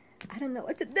know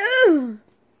what to do.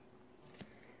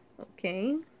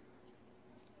 Okay,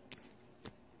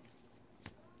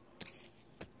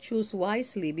 choose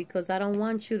wisely, because I don't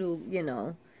want you to, you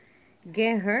know,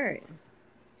 get hurt.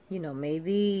 You know,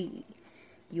 maybe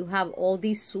you have all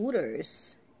these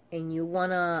suitors and you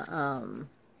wanna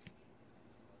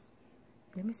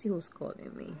let me see who's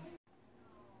calling me.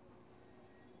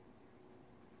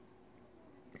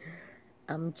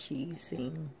 I'm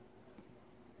cheesing.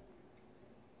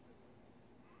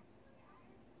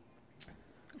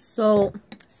 So,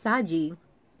 Saggy,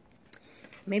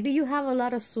 maybe you have a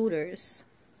lot of suitors.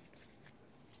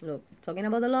 Look, talking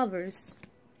about the lovers.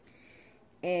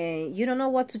 And you don't know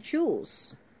what to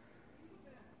choose.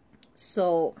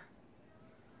 So,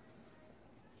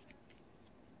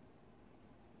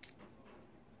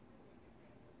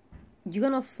 you're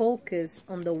gonna focus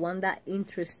on the one that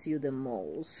interests you the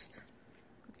most.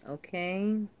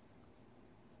 Okay?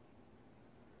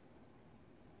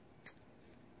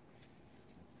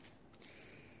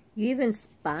 You're even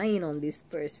spying on this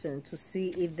person to see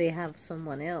if they have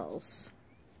someone else.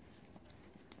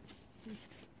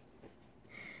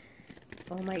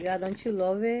 Oh my God, don't you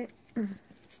love it?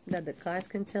 That the cards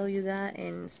can tell you that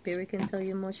and Spirit can tell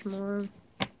you much more.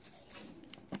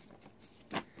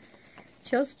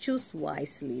 Just choose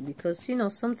wisely, because, you know,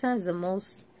 sometimes the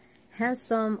most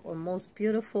handsome or most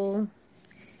beautiful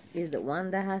is the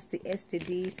one that has the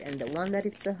STDs and the one that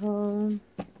it's a home.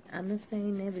 I'm not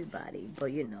saying everybody,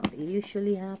 but, you know, it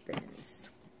usually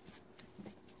happens.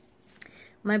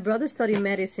 My brother studied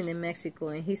medicine in Mexico,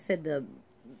 and he said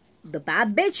the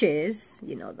bad bitches,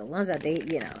 you know, the ones that they,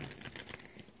 you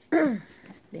know,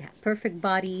 they have perfect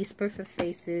bodies, perfect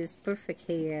faces, perfect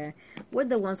hair, were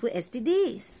the ones with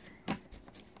STDs.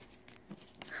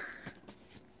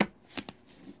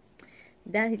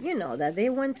 That, you know, that they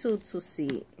went to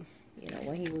see, you know,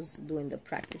 when he was doing the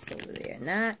practice over there.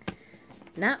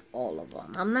 Not all of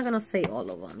them. I'm not going to say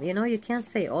all of them. You know, you can't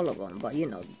say all of them. But, you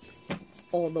know,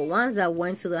 all the ones that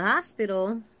went to the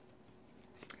hospital.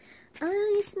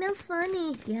 Oh, you smell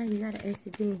funny. Yeah, you got an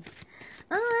STD.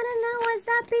 Oh, I don't know. What's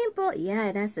that pimple?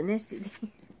 Yeah, that's an STD.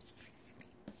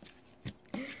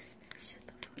 Shut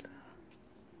the fuck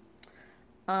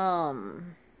up.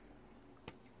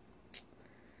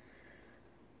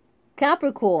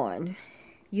 Capricorn,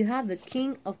 you have the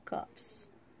King of Cups.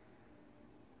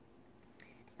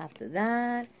 After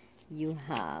that, You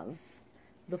have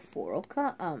the Four of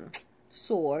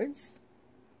Swords.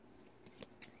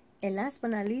 And last but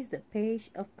not least, the Page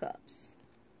of Cups.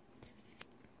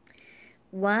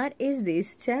 What is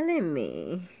this telling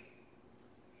me?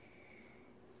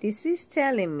 This is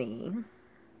telling me,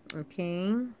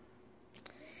 okay,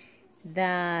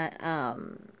 that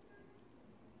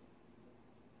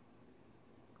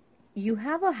you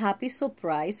have a happy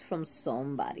surprise from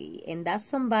somebody, and that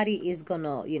somebody is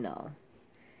gonna, you know,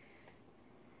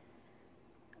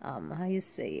 how you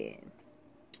say it?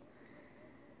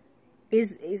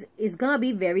 Is gonna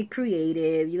be very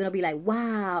creative. You're gonna be like,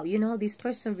 wow, you know, this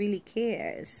person really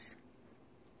cares.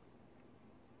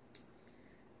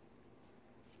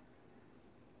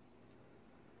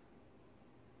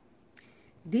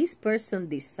 This person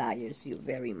desires you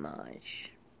very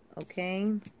much,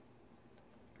 okay?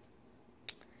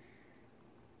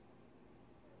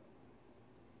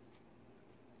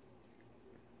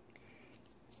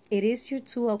 It is your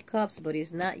Two of Cups, but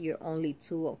it's not your only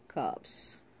Two of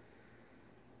Cups.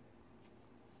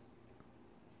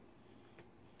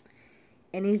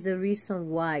 And it's the reason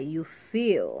why you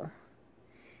feel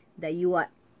that you are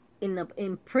in an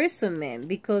imprisonment,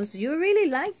 because you really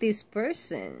like this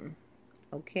person,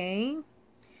 okay?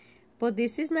 But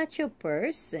this is not your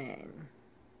person.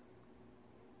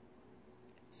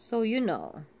 So, you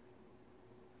know,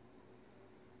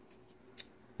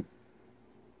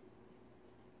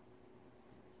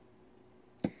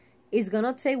 it's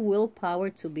gonna take willpower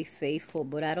to be faithful,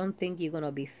 but I don't think you're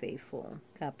gonna be faithful,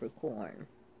 Capricorn.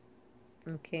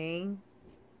 Okay?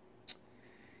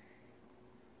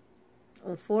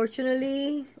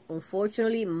 Unfortunately,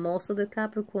 most of the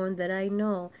Capricorn that I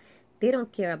know, they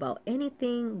don't care about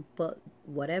anything but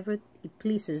whatever it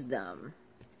pleases them.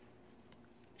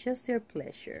 Just their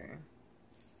pleasure.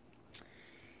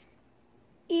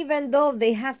 Even though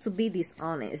they have to be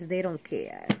dishonest, they don't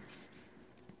care.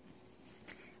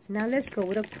 Now let's go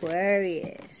with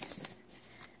Aquarius.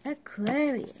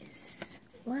 Aquarius,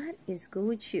 what is good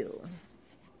with you?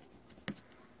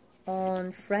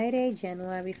 On Friday,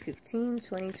 January 15,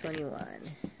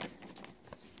 2021.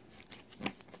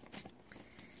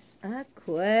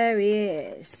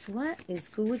 Aquarius, what is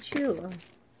good with you?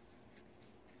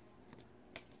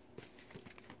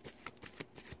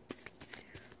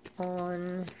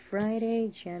 On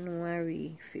Friday,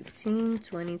 January 15,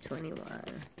 2021.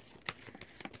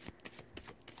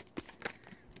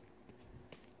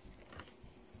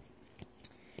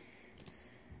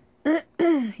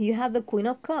 You have the Queen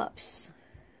of Cups.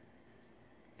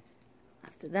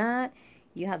 After that,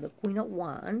 you have the Queen of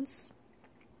Wands.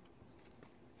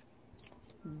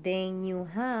 Then you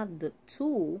have the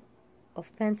Two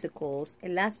of Pentacles.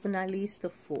 And last but not least, the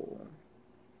Fool.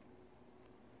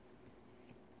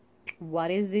 What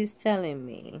is this telling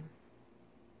me?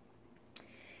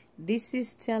 This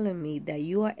is telling me that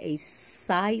you are a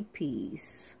side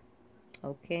piece.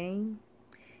 Okay?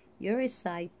 You're a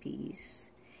side piece.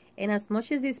 And as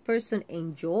much as this person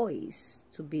enjoys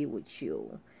to be with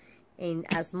you, and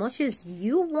as much as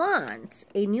you want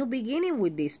a new beginning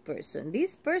with this person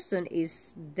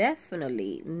is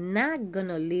definitely not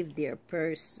gonna leave their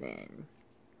person.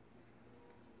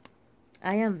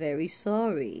 I am very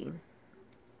sorry.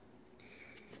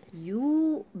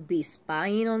 You be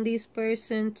spying on this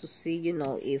person to see, you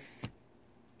know, if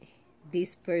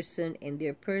this person and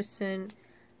their person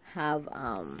have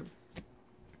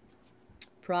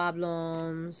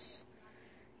problems,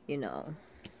 you know.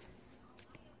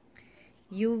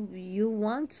 You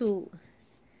want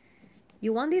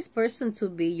this person to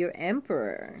be your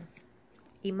emperor.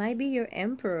 It might be your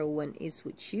emperor when it's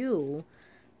with you,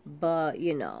 but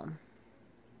you know,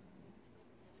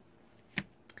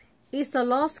 it's a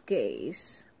lost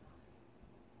case.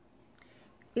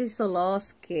 It's a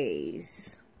lost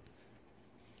case.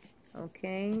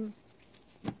 Okay?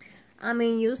 I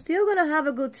mean, you're still gonna have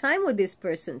a good time with this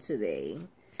person today.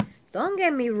 Don't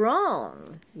get me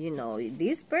wrong. You know,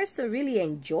 this person really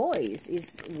enjoys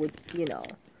is with, you know,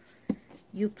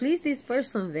 you please this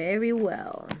person very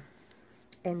well.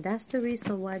 And that's the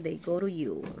reason why they go to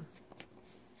you.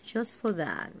 Just for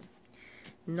that.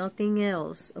 Nothing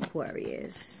else,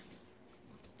 Aquarius.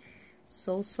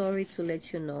 So sorry to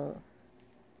let you know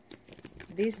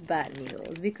this bad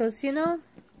news. Because, you know,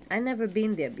 I never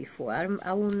been there before.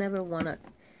 I will never want to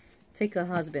take a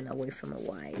husband away from a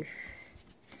wife.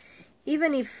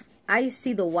 Even if I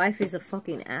see the wife is a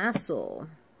fucking asshole.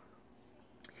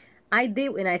 I did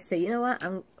when I say, you know what,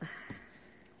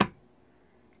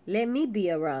 let me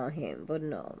be around him. But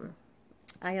no,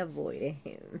 I avoided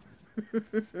him.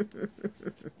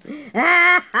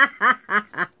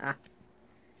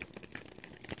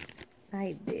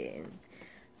 I did.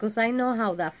 Because I know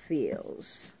how that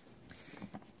feels.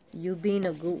 You being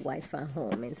a good wife at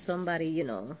home and somebody, you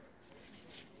know,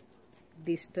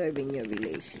 disturbing your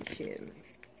relationship.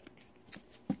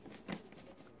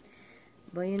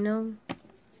 But you know,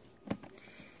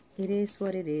 it is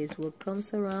what it is. What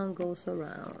comes around goes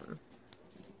around.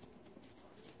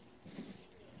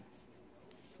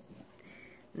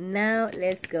 Now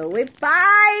let's go with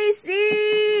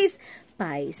Pisces.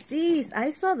 Pisces.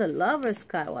 I saw the Lover's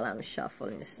card while I'm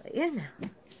shuffling. So you know.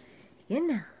 You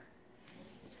know.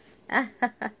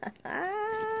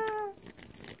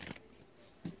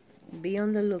 Be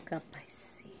on the lookout, Pisces.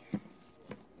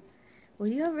 Well,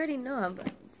 you already know. I'm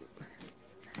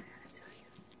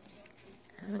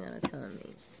gonna tell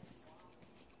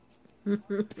me.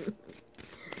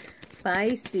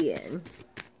 Piscean,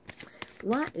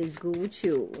 what is good with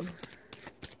you?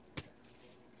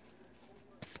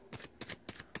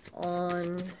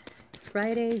 On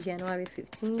Friday, January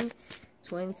 15,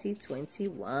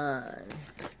 2021.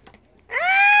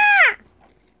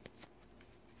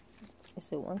 Is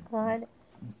it one card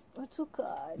or two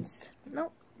cards?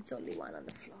 Nope, it's only one on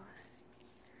the floor.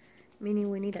 Meaning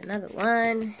we need another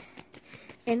one.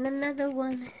 And another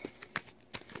one.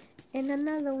 And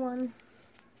another one.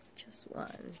 Just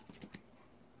one.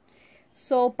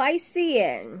 So,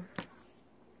 Piscean,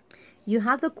 you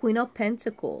have the Queen of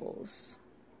Pentacles.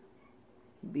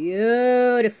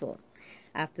 Beautiful.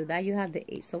 After that, you have the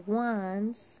Ace of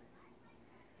Wands.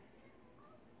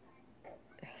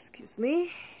 Excuse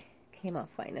me. Came out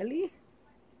finally.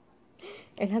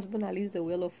 And last but not least, the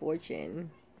Wheel of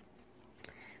Fortune.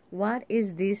 What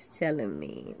is this telling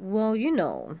me? Well, you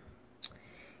know,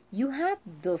 you have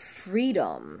the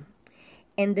freedom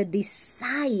and the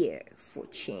desire for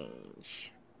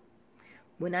change.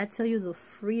 When I tell you the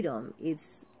freedom,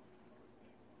 it's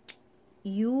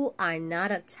you are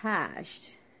not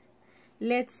attached.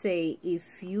 Let's say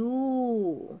if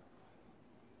you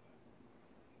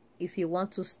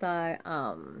want to start,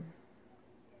 how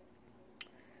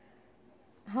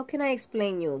can I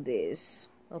explain you this?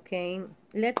 Okay,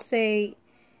 let's say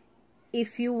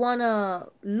if you wanna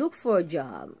look for a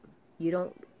job, you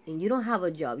don't have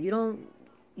a job, you don't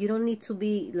need to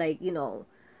be like, you know,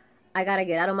 I gotta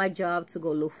get out of my job to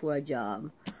go look for a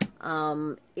job.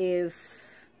 If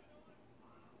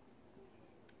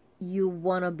you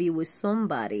wanna be with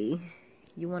somebody,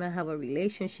 you wanna have a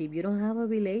relationship, you don't have a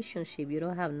relationship, you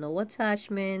don't have no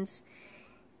attachments,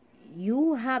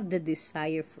 you have the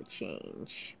desire for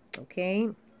change. Okay,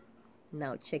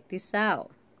 now check this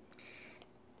out.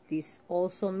 This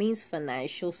also means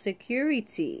financial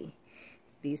security.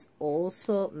 This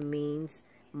also means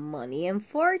money and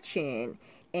fortune.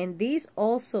 And this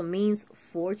also means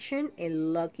fortune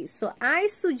and lucky. So I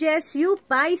suggest you,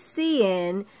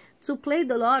 Piscean, to play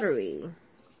the lottery.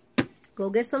 Go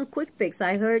get some quick picks.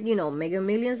 I heard, you know, Mega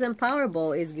Millions and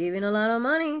Powerball is giving a lot of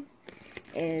money.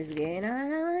 It's giving a lot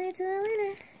of money to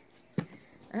the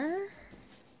winner.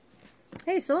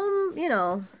 Hey, some, you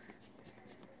know,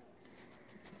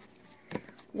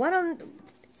 why don't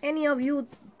any of you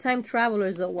time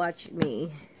travelers that watch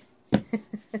me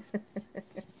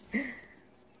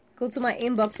go to my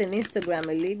inbox and Instagram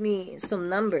and leave me some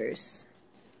numbers?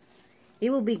 It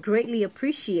will be greatly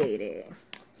appreciated.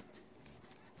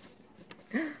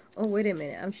 Oh, wait a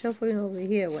minute. I'm shuffling over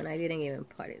here when I didn't even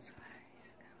part it.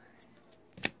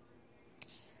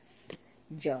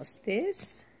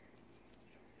 Justice.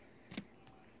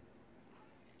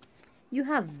 You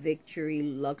have victory,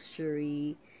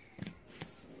 luxury.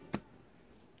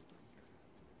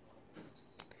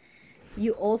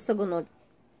 You also gonna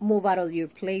move out of your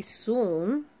place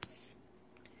soon.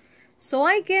 So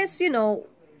I guess, you know,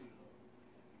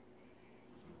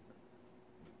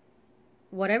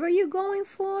 whatever you're going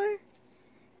for,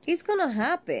 it's gonna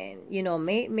happen. You know,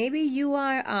 maybe you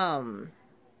are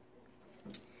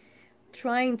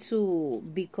trying to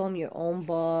become your own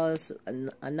boss,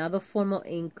 another form of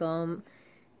income.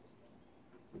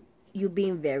 You're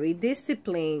being very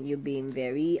disciplined. You're being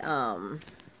very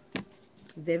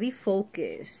very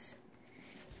focused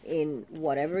in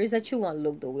whatever it is that you want.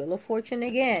 Look, the Wheel of Fortune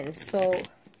again. So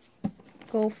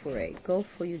go for it. Go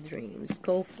for your dreams.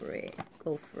 Go for it.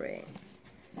 Go for it.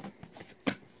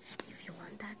 If you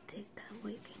want that dick that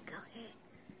way, then go ahead.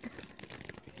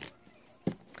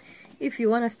 If you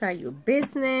want to start your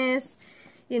business,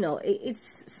 you know,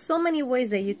 it's so many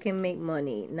ways that you can make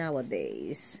money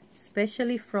nowadays,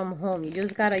 especially from home. You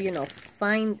just gotta, you know,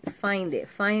 find it.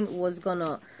 Find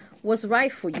what's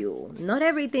right for you. Not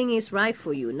everything is right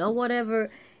for you. Not whatever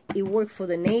it worked for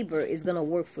the neighbor is gonna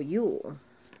work for you.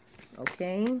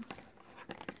 Okay?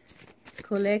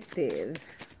 Collective.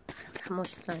 I don't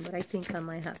much time, but I think I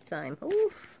might have time.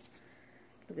 Oof.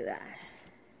 Look at that.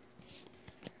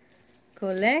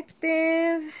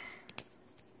 Collective.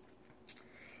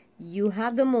 You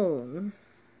have the moon.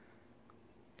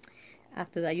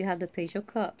 After that, you have the Page of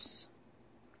Cups.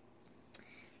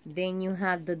 Then you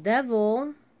have the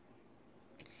Devil.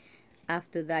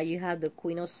 After that, you have the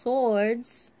Queen of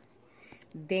Swords.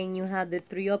 Then you have the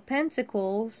Three of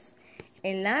Pentacles.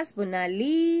 And last but not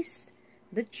least,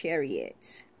 the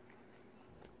Chariot.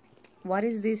 What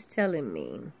is this telling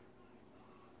me?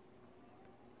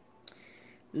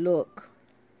 Look.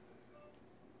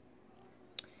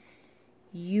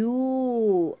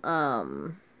 You,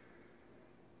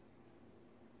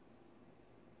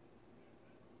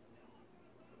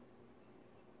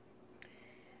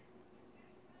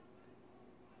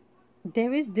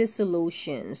 there is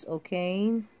dissolutions,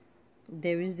 okay?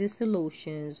 There is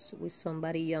dissolutions with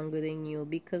somebody younger than you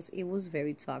because it was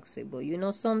very toxic. But you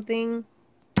know something?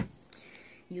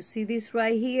 You see this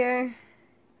right here?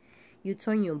 You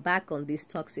turn your back on this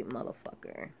toxic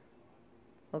motherfucker.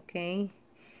 Okay?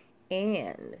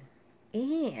 And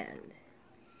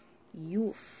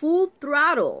you full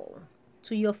throttle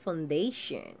to your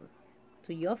foundation.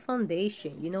 To your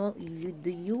foundation. You know, do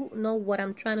you know what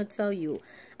I'm trying to tell you?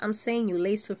 I'm saying you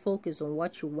laser focus on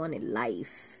what you want in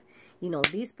life. You know,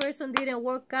 this person didn't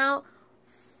work out.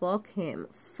 Fuck him.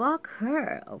 Fuck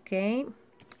her, okay?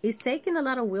 It's taking a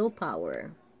lot of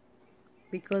willpower.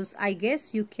 Because I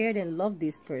guess you cared and loved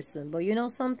this person. But you know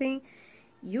something?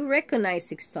 You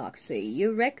recognize it's toxic.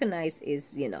 You recognize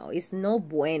it's, you know, it's no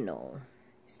bueno.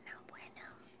 It's no bueno.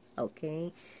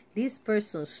 Okay? This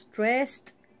person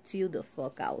stressed you the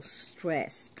fuck out.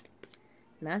 Stressed.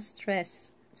 Not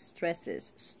stressed.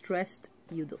 Stresses. Stressed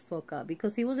you the fuck out.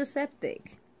 Because he was a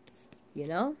septic. You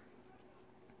know?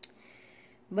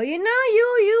 But you know,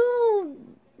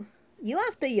 you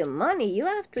after your money. You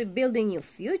after building your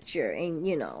future. And,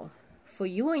 you know, for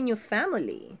you and your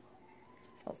family.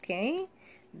 Okay?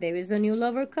 There is a new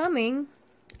lover coming.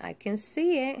 I can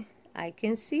see it. I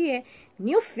can see it.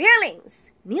 New feelings.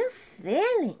 New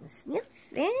feelings. New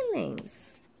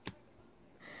feelings.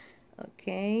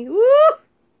 Okay. Woo!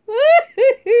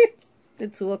 The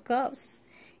Two of Cups.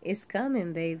 It's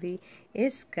coming, baby.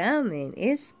 It's coming.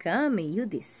 It's coming. You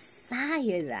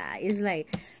desire that. It's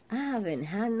like, I haven't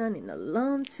had none in a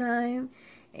long time.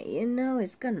 And you know,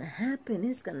 it's gonna happen.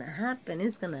 It's gonna happen.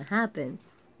 It's gonna happen.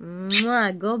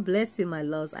 Mwah. God bless you, my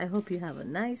loves. I hope you have a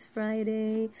nice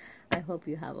Friday. I hope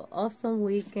you have an awesome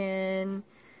weekend.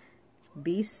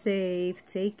 Be safe.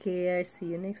 Take care. See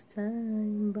you next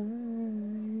time.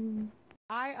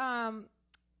 Bye.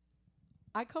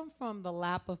 I come from the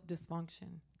lap of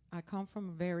dysfunction. I come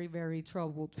from very, very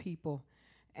troubled people.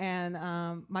 And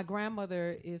my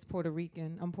grandmother is Puerto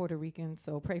Rican. I'm Puerto Rican,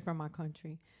 so pray for my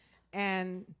country.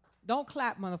 And don't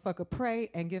clap, motherfucker. Pray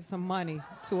and give some money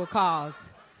to a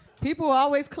cause. People are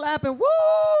always clapping,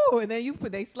 woo! And then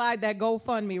they slide that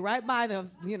GoFundMe right by them,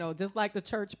 you know, just like the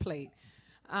church plate.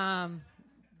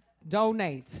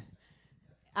 Donate.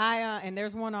 And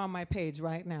there's one on my page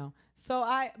right now. So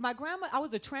my grandma, I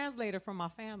was a translator for my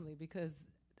family because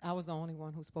I was the only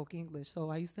one who spoke English.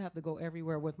 So I used to have to go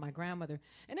everywhere with my grandmother.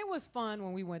 And it was fun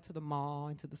when we went to the mall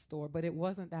and to the store, but it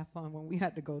wasn't that fun when we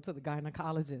had to go to the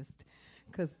gynecologist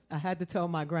because I had to tell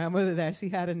my grandmother that she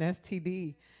had an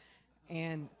STD.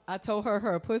 And I told her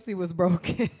her pussy was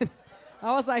broken.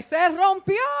 I was like, se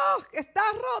rompió,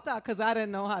 está rota, because I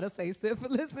didn't know how to say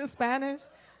syphilis in Spanish.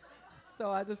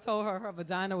 So I just told her her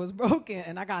vagina was broken,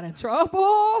 and I got in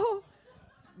trouble.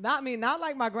 Not me, not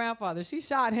like my grandfather. She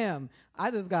shot him. I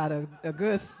just got a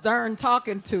good stern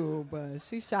talking to, but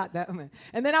she shot that man.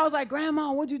 And then I was like,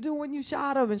 Grandma, what'd you do when you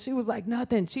shot him? And she was like,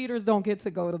 nothing. Cheaters don't get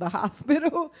to go to the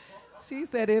hospital. She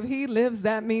said, if he lives,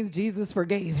 that means Jesus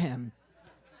forgave him.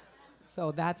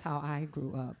 So that's how I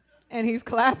grew up. And he's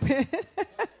clapping.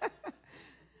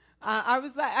 I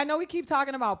was like, I know we keep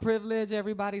talking about privilege.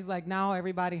 Everybody's like, now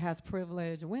everybody has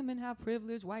privilege. Women have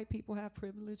privilege. White people have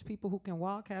privilege. People who can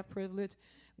walk have privilege.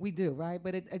 We do, right?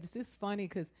 But it's just funny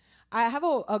because I have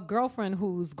a girlfriend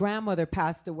whose grandmother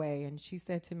passed away. And she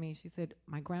said to me, she said,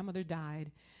 my grandmother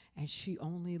died and she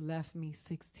only left me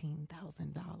 $16,000.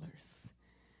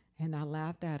 And I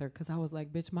laughed at her because I was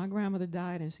like, bitch, my grandmother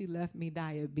died and she left me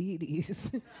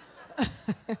diabetes.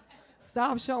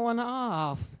 Stop showing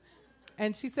off.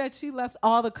 And she said she left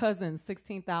all the cousins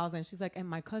 $16,000. She's like, and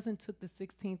my cousin took the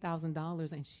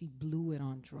 $16,000 and she blew it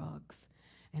on drugs.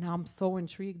 And I'm so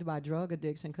intrigued by drug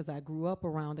addiction because I grew up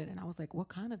around it. And I was like, what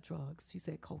kind of drugs? She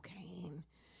said, cocaine.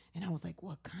 And I was like,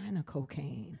 what kind of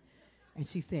cocaine? And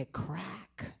she said,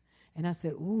 crack. And I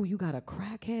said, ooh, you got a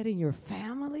crackhead in your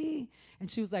family? And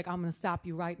she was like, I'm going to stop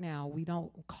you right now. We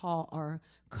don't call our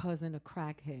cousin a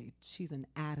crackhead. She's an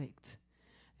addict.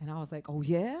 And I was like, oh,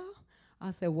 yeah?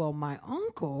 I said, well, my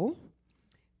uncle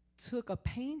took a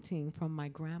painting from my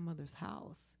grandmother's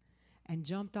house and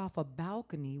jumped off a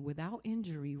balcony without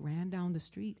injury, ran down the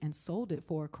street, and sold it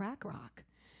for a crack rock.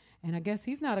 And I guess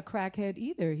he's not a crackhead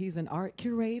either. He's an art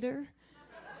curator,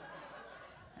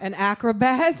 an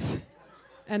acrobat,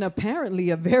 and apparently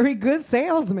a very good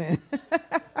salesman.